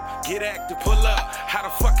 what's up? Get active, pull up. How the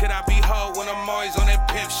fuck could I be hoe when I'm always on that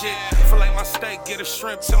pimp shit? Feel like my steak, get a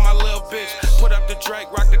shrimp to my little bitch. Put up the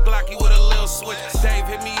Drake, rock the Glocky with a little switch. Dave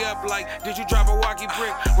hit me up like, did you drop a walkie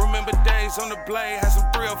brick? Remember days on the blade, had some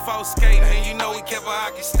 304 skating, and you know we kept a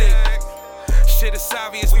hockey stick. Shit is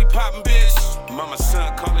obvious, we poppin' bitch. Mama,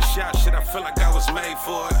 son, call a shot, shit, I feel like I was made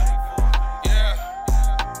for it. Yeah.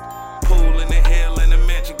 Pool in the hill in the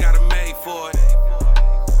mansion, got it made for it.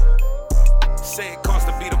 Say it cost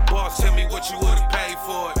to be the boss, tell me what you would've paid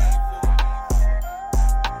for it.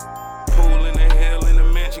 Pool in the hill in the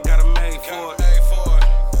mansion, got it made for it.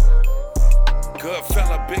 Good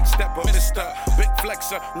fella, big stepper, Mr. Big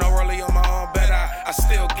flexer. No rollie on my arm, but I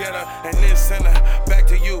still get her and then send her back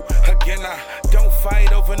to you again. I don't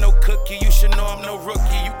fight over no cookie, you should know I'm no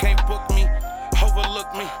rookie. You can't book me,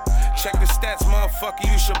 overlook me. Check the stats, motherfucker,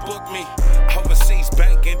 you should book me. Overseas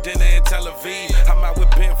banking, dinner in Tel Aviv. I'm out with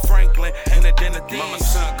Ben Franklin and a dinner thieves. Mama,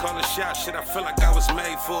 son, call a shot, shit, I feel like I was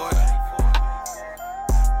made for it.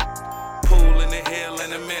 Pool in the hill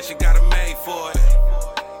and the mansion, got it made for it.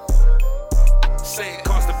 Say it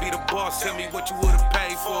cost to be the boss, tell me what you would've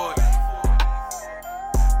paid for it.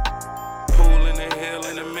 Pool in the hill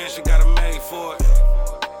and the mansion, got it made for it.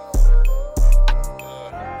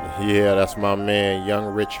 Yeah, that's my man, Young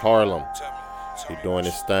Rich Harlem. He doing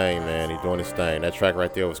his thing, man. He doing his thing. That track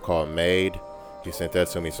right there was called Made. He sent that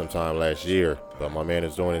to me sometime last year. But my man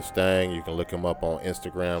is doing his thing. You can look him up on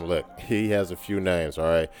Instagram. Look, he has a few names, all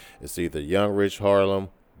right? It's either Young Rich Harlem,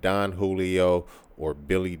 Don Julio, or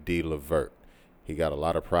Billy D. Levert. He got a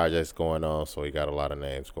lot of projects going on, so he got a lot of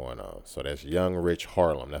names going on. So that's Young Rich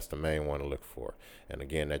Harlem. That's the main one to look for. And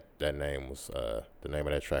again, that name was the name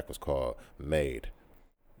of that track was called Made.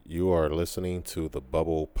 You are listening to the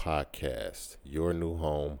Bubble Podcast, your new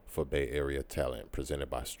home for Bay Area talent, presented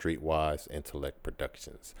by Streetwise Intellect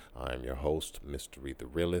Productions. I am your host, Mystery the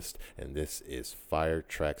Realist, and this is Fire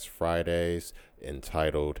Tracks Fridays,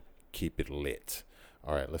 entitled Keep It Lit.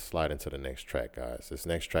 All right, let's slide into the next track, guys. This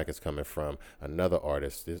next track is coming from another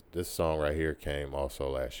artist. This song right here came also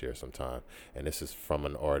last year sometime, and this is from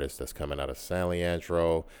an artist that's coming out of San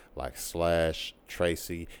Leandro, like Slash,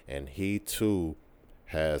 Tracy, and he too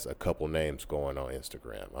has a couple names going on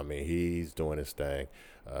Instagram. I mean, he's doing his thing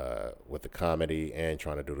with the comedy and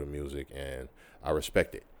trying to do the music, and I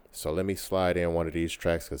respect it. So let me slide in one of these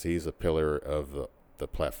tracks because he's a pillar of the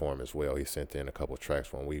platform as well. He sent in a couple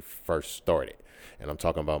tracks when we first started, and I'm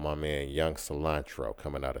talking about my man Young Cilantro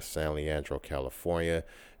coming out of San Leandro, California,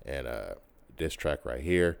 and this track right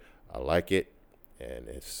here, I like it, and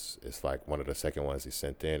it's like one of the second ones he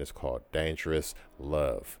sent in. It's called Dangerous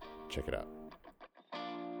Love. Check it out.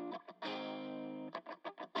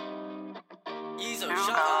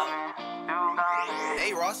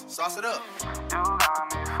 Hey Ross, sauce it up. You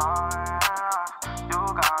got me falling off. You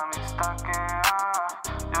got me stuck in love.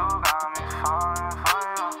 You got me falling for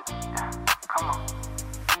you. Yeah, come on.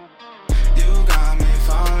 You got me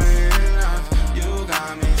falling in love. You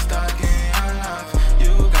got me stuck in your love.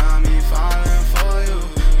 You got me falling for you.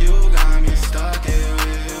 You got me stuck in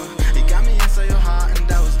with you. You got me inside your heart and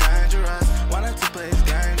that was dangerous. Wanted to play his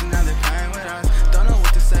games and now they're playing with us. Don't know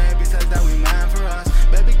what to say besides that we meant for us.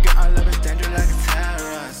 Baby girl, I love it dangerous like a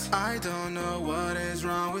terrorist. I don't know what is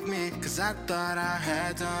wrong with me, cause I thought I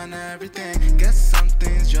had done everything. Guess some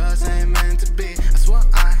things just ain't meant to be. I swore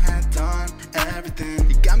I had done everything.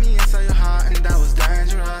 You got me inside your heart and that was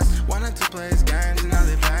dangerous. Wanted to play his games and now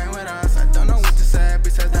they playing with us. I don't know what to say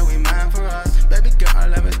besides that we meant for us. Baby girl, I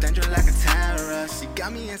love it dangerous like a terrorist. You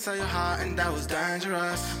got me inside your heart and that was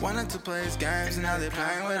dangerous. Wanted to play his games and now they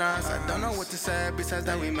playing with us. I don't know what to say besides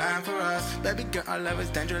that we meant for us. Baby girl, I love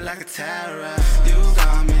it dangerous like a terrorist. You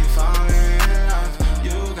got me falling in love.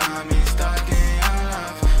 You got me stuck in your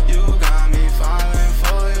love. You got me falling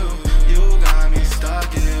for you. You got me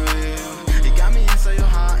stuck in it with you. You got me inside your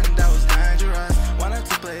heart and that was dangerous. Wanted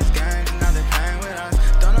to play his games and now they're playing with us.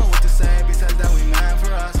 Don't know what to say besides that we meant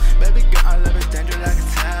for us. Baby girl, I love it dangerous like a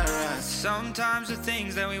terrorist. Sometimes the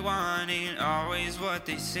things that we want ain't always what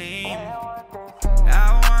they seem.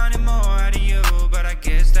 I wanted more out of you, but I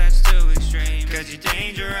guess that's too extreme. Cause you're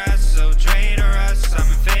dangerous, so traitor us. I'm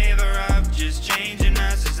in favor of just changing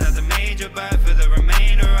us. It's not the major, but for the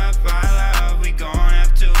remainder of our love, we gon'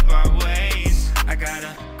 have to part ways. I got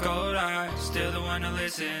a cold heart, still the one to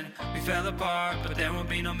listen. We fell apart, but there won't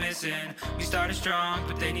be no missing. We started strong,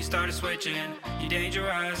 but then you started switching. You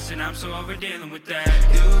dangerous, and I'm so over dealing with that.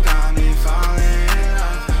 You got me falling in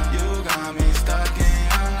love. You got me stuck in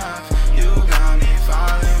your love. You got me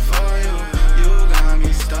falling for you. You got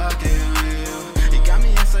me stuck in with you. You got me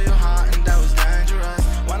inside your heart and that was dangerous.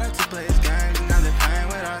 Wanted to play his games and now they're playing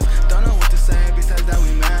with us. Don't know what to say besides that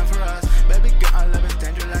we meant for us. Baby girl, I love it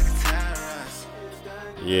dangerous like a terrorist.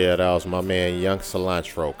 Yeah, that was my man Young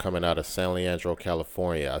Cilantro coming out of San Leandro,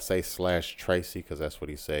 California. I say Slash Tracy because that's what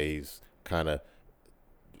he says. He's kind of,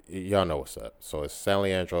 y'all know what's up. So it's San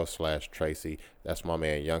Leandro / Tracy. That's my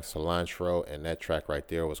man Young Cilantro, and that track right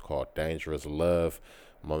there was called Dangerous Love.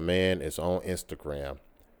 My man is on Instagram.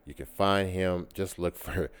 You can find him. Just look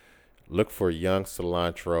for Young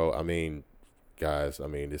Cilantro. I mean, guys,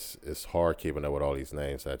 it's hard keeping up with all these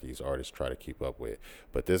names that these artists try to keep up with.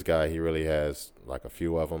 But this guy, he really has like a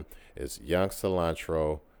few of them. It's Young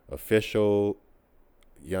Cilantro, official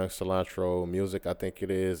Young Cilantro music, I think it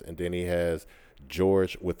is. And then he has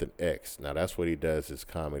George with an X. Now that's what he does his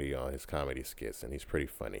comedy on, his comedy skits, and he's pretty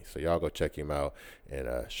funny. So y'all go check him out and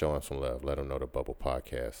show him some love. Let him know the Bubble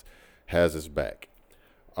Podcast has his back.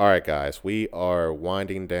 All right, guys, we are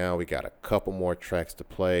winding down. We got a couple more tracks to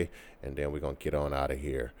play, and then we're going to get on out of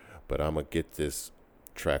here. But I'm going to get this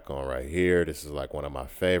track on right here. This is like one of my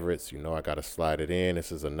favorites. You know I got to slide it in.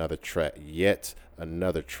 This is another track, yet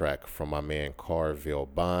another track from my man Carville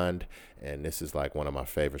Bond, and this is like one of my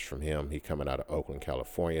favorites from him. He coming out of Oakland,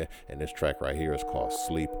 California, and this track right here is called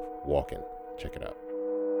Sleep Walking. Check it out.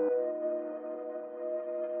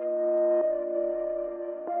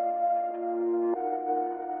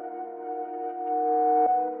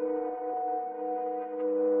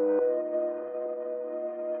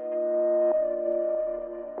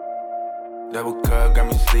 Double cup got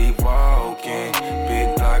me sleepwalking.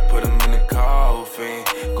 Big block, put him in the coffin.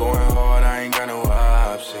 Going hard, I ain't got no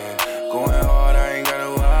option. Going hard, I ain't got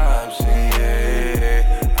no option,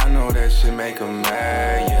 yeah. I know that shit make him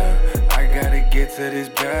mad, yeah. I gotta get to this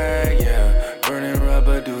bag, yeah. Burning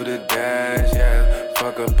rubber, do the dash, yeah.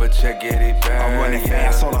 Fuck up a check, get it back. I'm running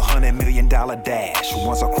fast on $100 million dash.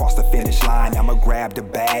 Once I cross the finish line, I'ma grab the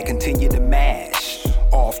bag, continue to mash.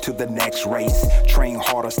 off to the next race. Train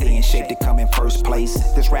harder, stay in shape to come in first place.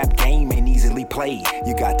 This rap game ain't easily played.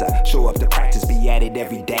 You got to show up to practice, be at it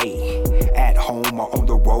every day. At home or on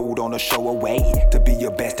the road, on a show away. To be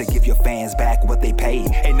your best, to give your fans back what they paid.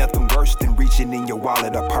 Ain't nothing worse than reaching in your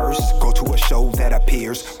wallet or purse. Go to a show that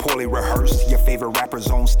appears poorly rehearsed. Your favorite rapper's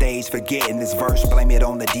on stage, forgetting this verse. Blame it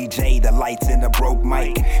on the DJ, the lights, and the broke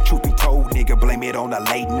mic. Truth be told, nigga, blame it on a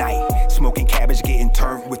late night. Smoking cabbage, getting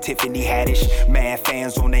turned with Tiffany Haddish. Mad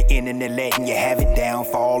fans on the internet letting you have it.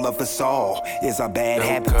 Downfall of us all is our bad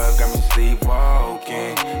habits. Cub got me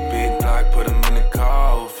sleepwalking. Big block, put him in the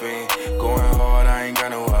coffin. Going hard, I ain't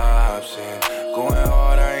got no option. Going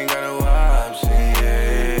hard, I ain't got no option,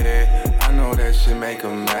 yeah. I know that shit make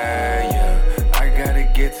 'em mad, yeah. I gotta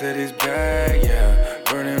get to this bag, yeah.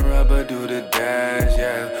 Burning rubber, do the dash,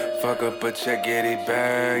 yeah. Fuck up a check, get it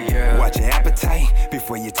back, yeah. Watch your appetite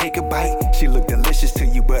before you take a bite. She look delicious to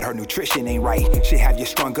you, but her nutrition ain't right. She have you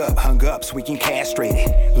strung up, hung up, so we can castrate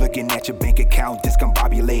it. Looking at your bank account,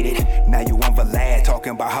 discombobulated. Now you on Vlad,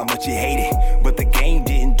 talking about how much you hate it. But the game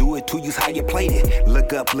didn't do it to you's how you played it.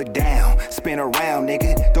 Look up, look down, spin around,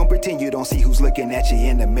 nigga. Don't pretend you don't see who's looking at you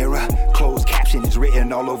in the mirror. Closed caption is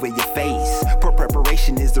written all over your face. Poor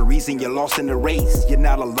preparation is the reason you're lost in the race. You're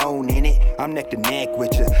not alone in it, I'm neck to neck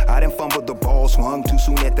with you. I done fumbled the ball, swung too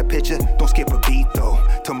soon at the pitcher. Don't skip a beat though,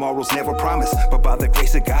 tomorrow's never promised. But by the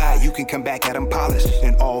grace of God, you can come back at them polished.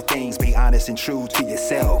 In all things, be honest and true to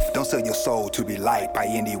yourself. Don't sell your soul to be liked by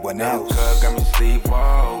anyone else. Cub got me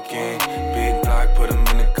sleepwalking. Big block, put him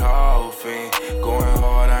in the coffin. Going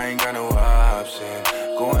hard, I ain't got no option.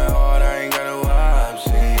 Going hard, I ain't got no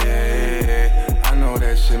option, yeah. I know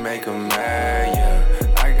that shit make 'em mad, yeah.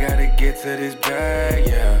 I gotta get to this bag,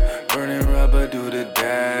 yeah. Burning rubber, do the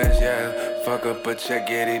dash, yeah. Fuck up a check,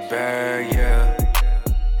 get it back, yeah.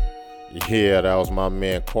 Yeah, that was my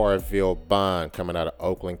man Carville Bond coming out of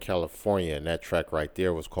Oakland, California, and that track right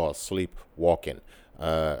there was called Sleepwalking.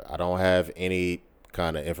 I don't have any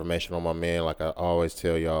kind of information on my man. Like I always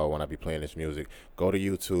tell y'all when I be playing this music, go to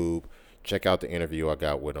YouTube, check out the interview I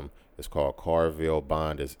got with him. It's called Carville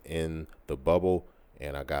Bond is in the Bubble,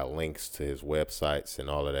 and I got links to his websites and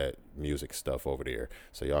all of that music stuff over there,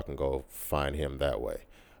 so y'all can go find him that way.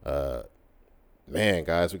 Man,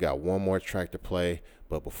 guys, we got one more track to play,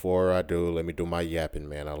 but before I do, let me do my yapping,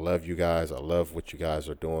 man. I love you guys. I love what you guys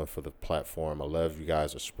are doing for the platform. I love you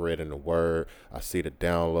guys are spreading the word. I see the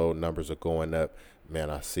download numbers are going up. Man,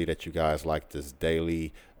 I see that you guys like this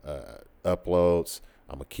daily uploads.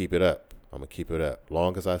 I'm going to keep it up.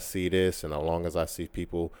 Long as I see this and as long as I see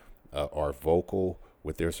people are vocal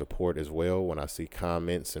with their support as well, when I see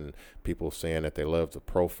comments and people saying that they love the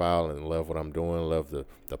profile and love what I'm doing, love the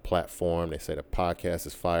platform, they say the podcast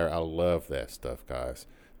is fire. I love that stuff, guys.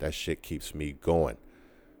 That shit keeps me going.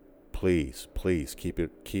 Please keep me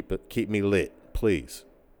lit. Please.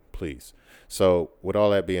 So with all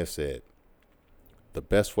that being said, the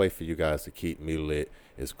best way for you guys to keep me lit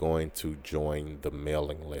is going to join the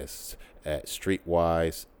mailing list at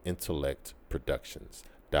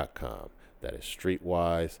StreetwiseIntellectProductions.com. That is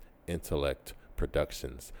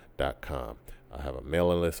StreetwiseIntellectProductions.com. I have a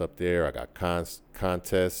mailing list up there. I got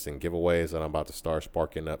contests and giveaways that I'm about to start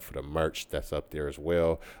sparking up for the merch that's up there as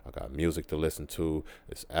well. I got music to listen to.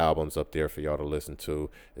 There's albums up there for y'all to listen to.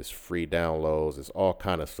 There's free downloads. There's all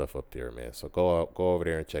kind of stuff up there, man. So go over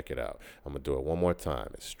there and check it out. I'm going to do it one more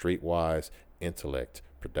time. It's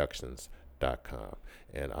StreetwiseIntellectProductions.com.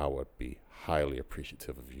 And I would be highly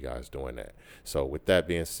appreciative of you guys doing that. So with that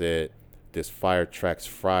being said, this Fire Tracks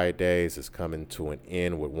Fridays is coming to an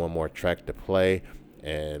end with one more track to play,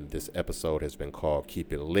 and this episode has been called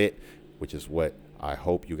Keep It Lit, which is what I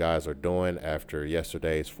hope you guys are doing after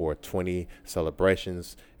yesterday's 420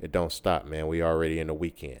 celebrations. It don't stop, man. We already in the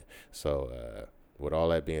weekend. So with all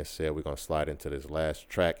that being said, we're going to slide into this last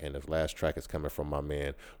track, and this last track is coming from my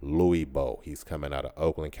man Louis Bo. He's coming out of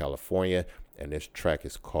Oakland, California, and this track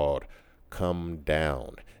is called Come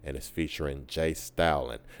Down, and it's featuring Jay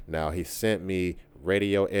Stallin. Now, he sent me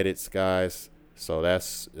radio edits, guys, so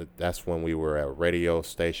that's when we were at a radio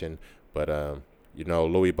station. But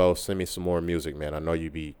Louis Bo, send me some more music, man. I know you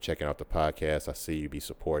be checking out the podcast. I see you be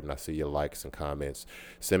supporting. I see your likes and comments.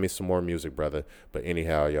 Send me some more music, brother. But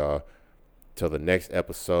anyhow, y'all, till the next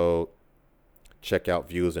episode, check out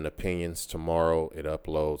Views and Opinions tomorrow. It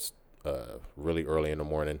uploads really early in the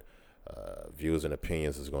morning. Views and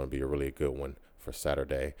Opinions is going to be a really good one for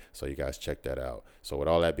Saturday, so you guys check that out. So with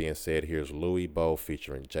all that being said, here's Louis Bo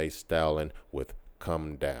featuring Jay Stallin with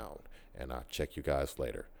Come Down, and I'll check you guys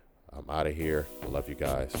later. I'm out of here. I love you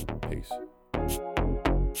guys. Peace.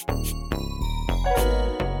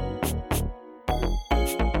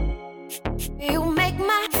 You make my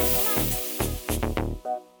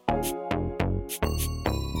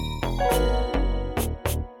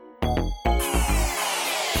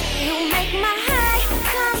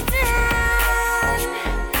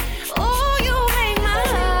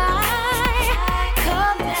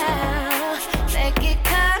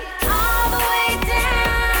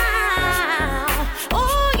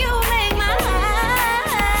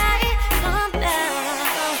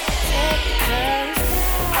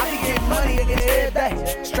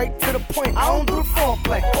straight to the point. I don't do the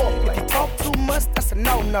foreplay. If you talk too much, that's a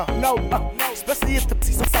no-no. Especially if the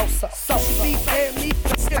piece of so she be paying me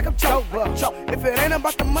like I'm Joe. If it ain't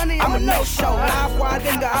about the money, I'm a no-show. Live wide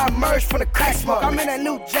nigga, I emerged from the crack smoke. I'm in that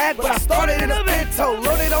new Jag, but I started in a Pinto.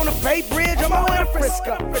 Loaded on the Bay Bridge, on my way to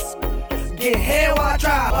Frisco. Get head while I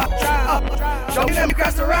drive. Don't let me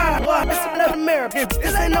cross the ride. It's another mirror, bitch.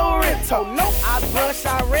 This ain't no rental. Nope. I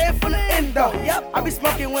bloodshot red from the endo. Yep. I be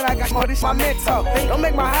smoking when I got more. This my mental. Don't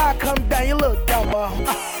make my high come down. You look dumb. Look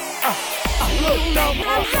dumb.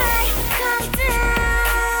 My high come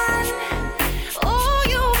down. Oh,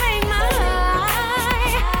 you make my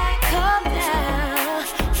high come down.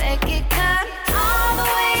 Make it come all the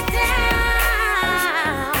way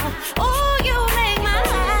down. Oh, you make my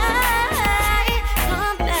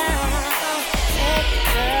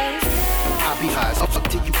I be high up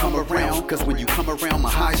till you come around, cause when you come around my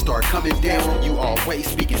highs start coming down. You always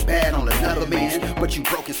speaking bad on another man, but you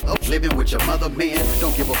broke as up living with your mother, man.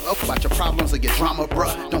 Don't give a fuck about your problems or your drama,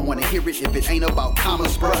 bruh. Don't wanna hear it if it ain't about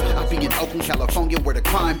commas, bruh. I be in Oakland, California where the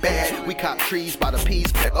crime bad. We cop trees by the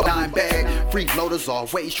peas, a dime bag. Free floaters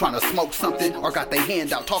always trying to smoke something, or got their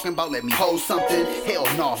hand out talking about let me hold something. Hell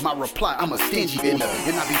no, my reply, I'm a stingy vendor,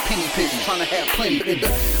 and I be penny pinching, trying to have plenty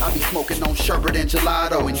vendor. I be smoking on sherbet and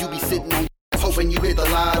gelato, and you be sitting on hoping you hit the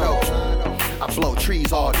lotto. I blow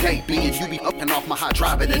trees all day, B, and you be up and off my high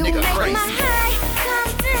driving a nigga crazy.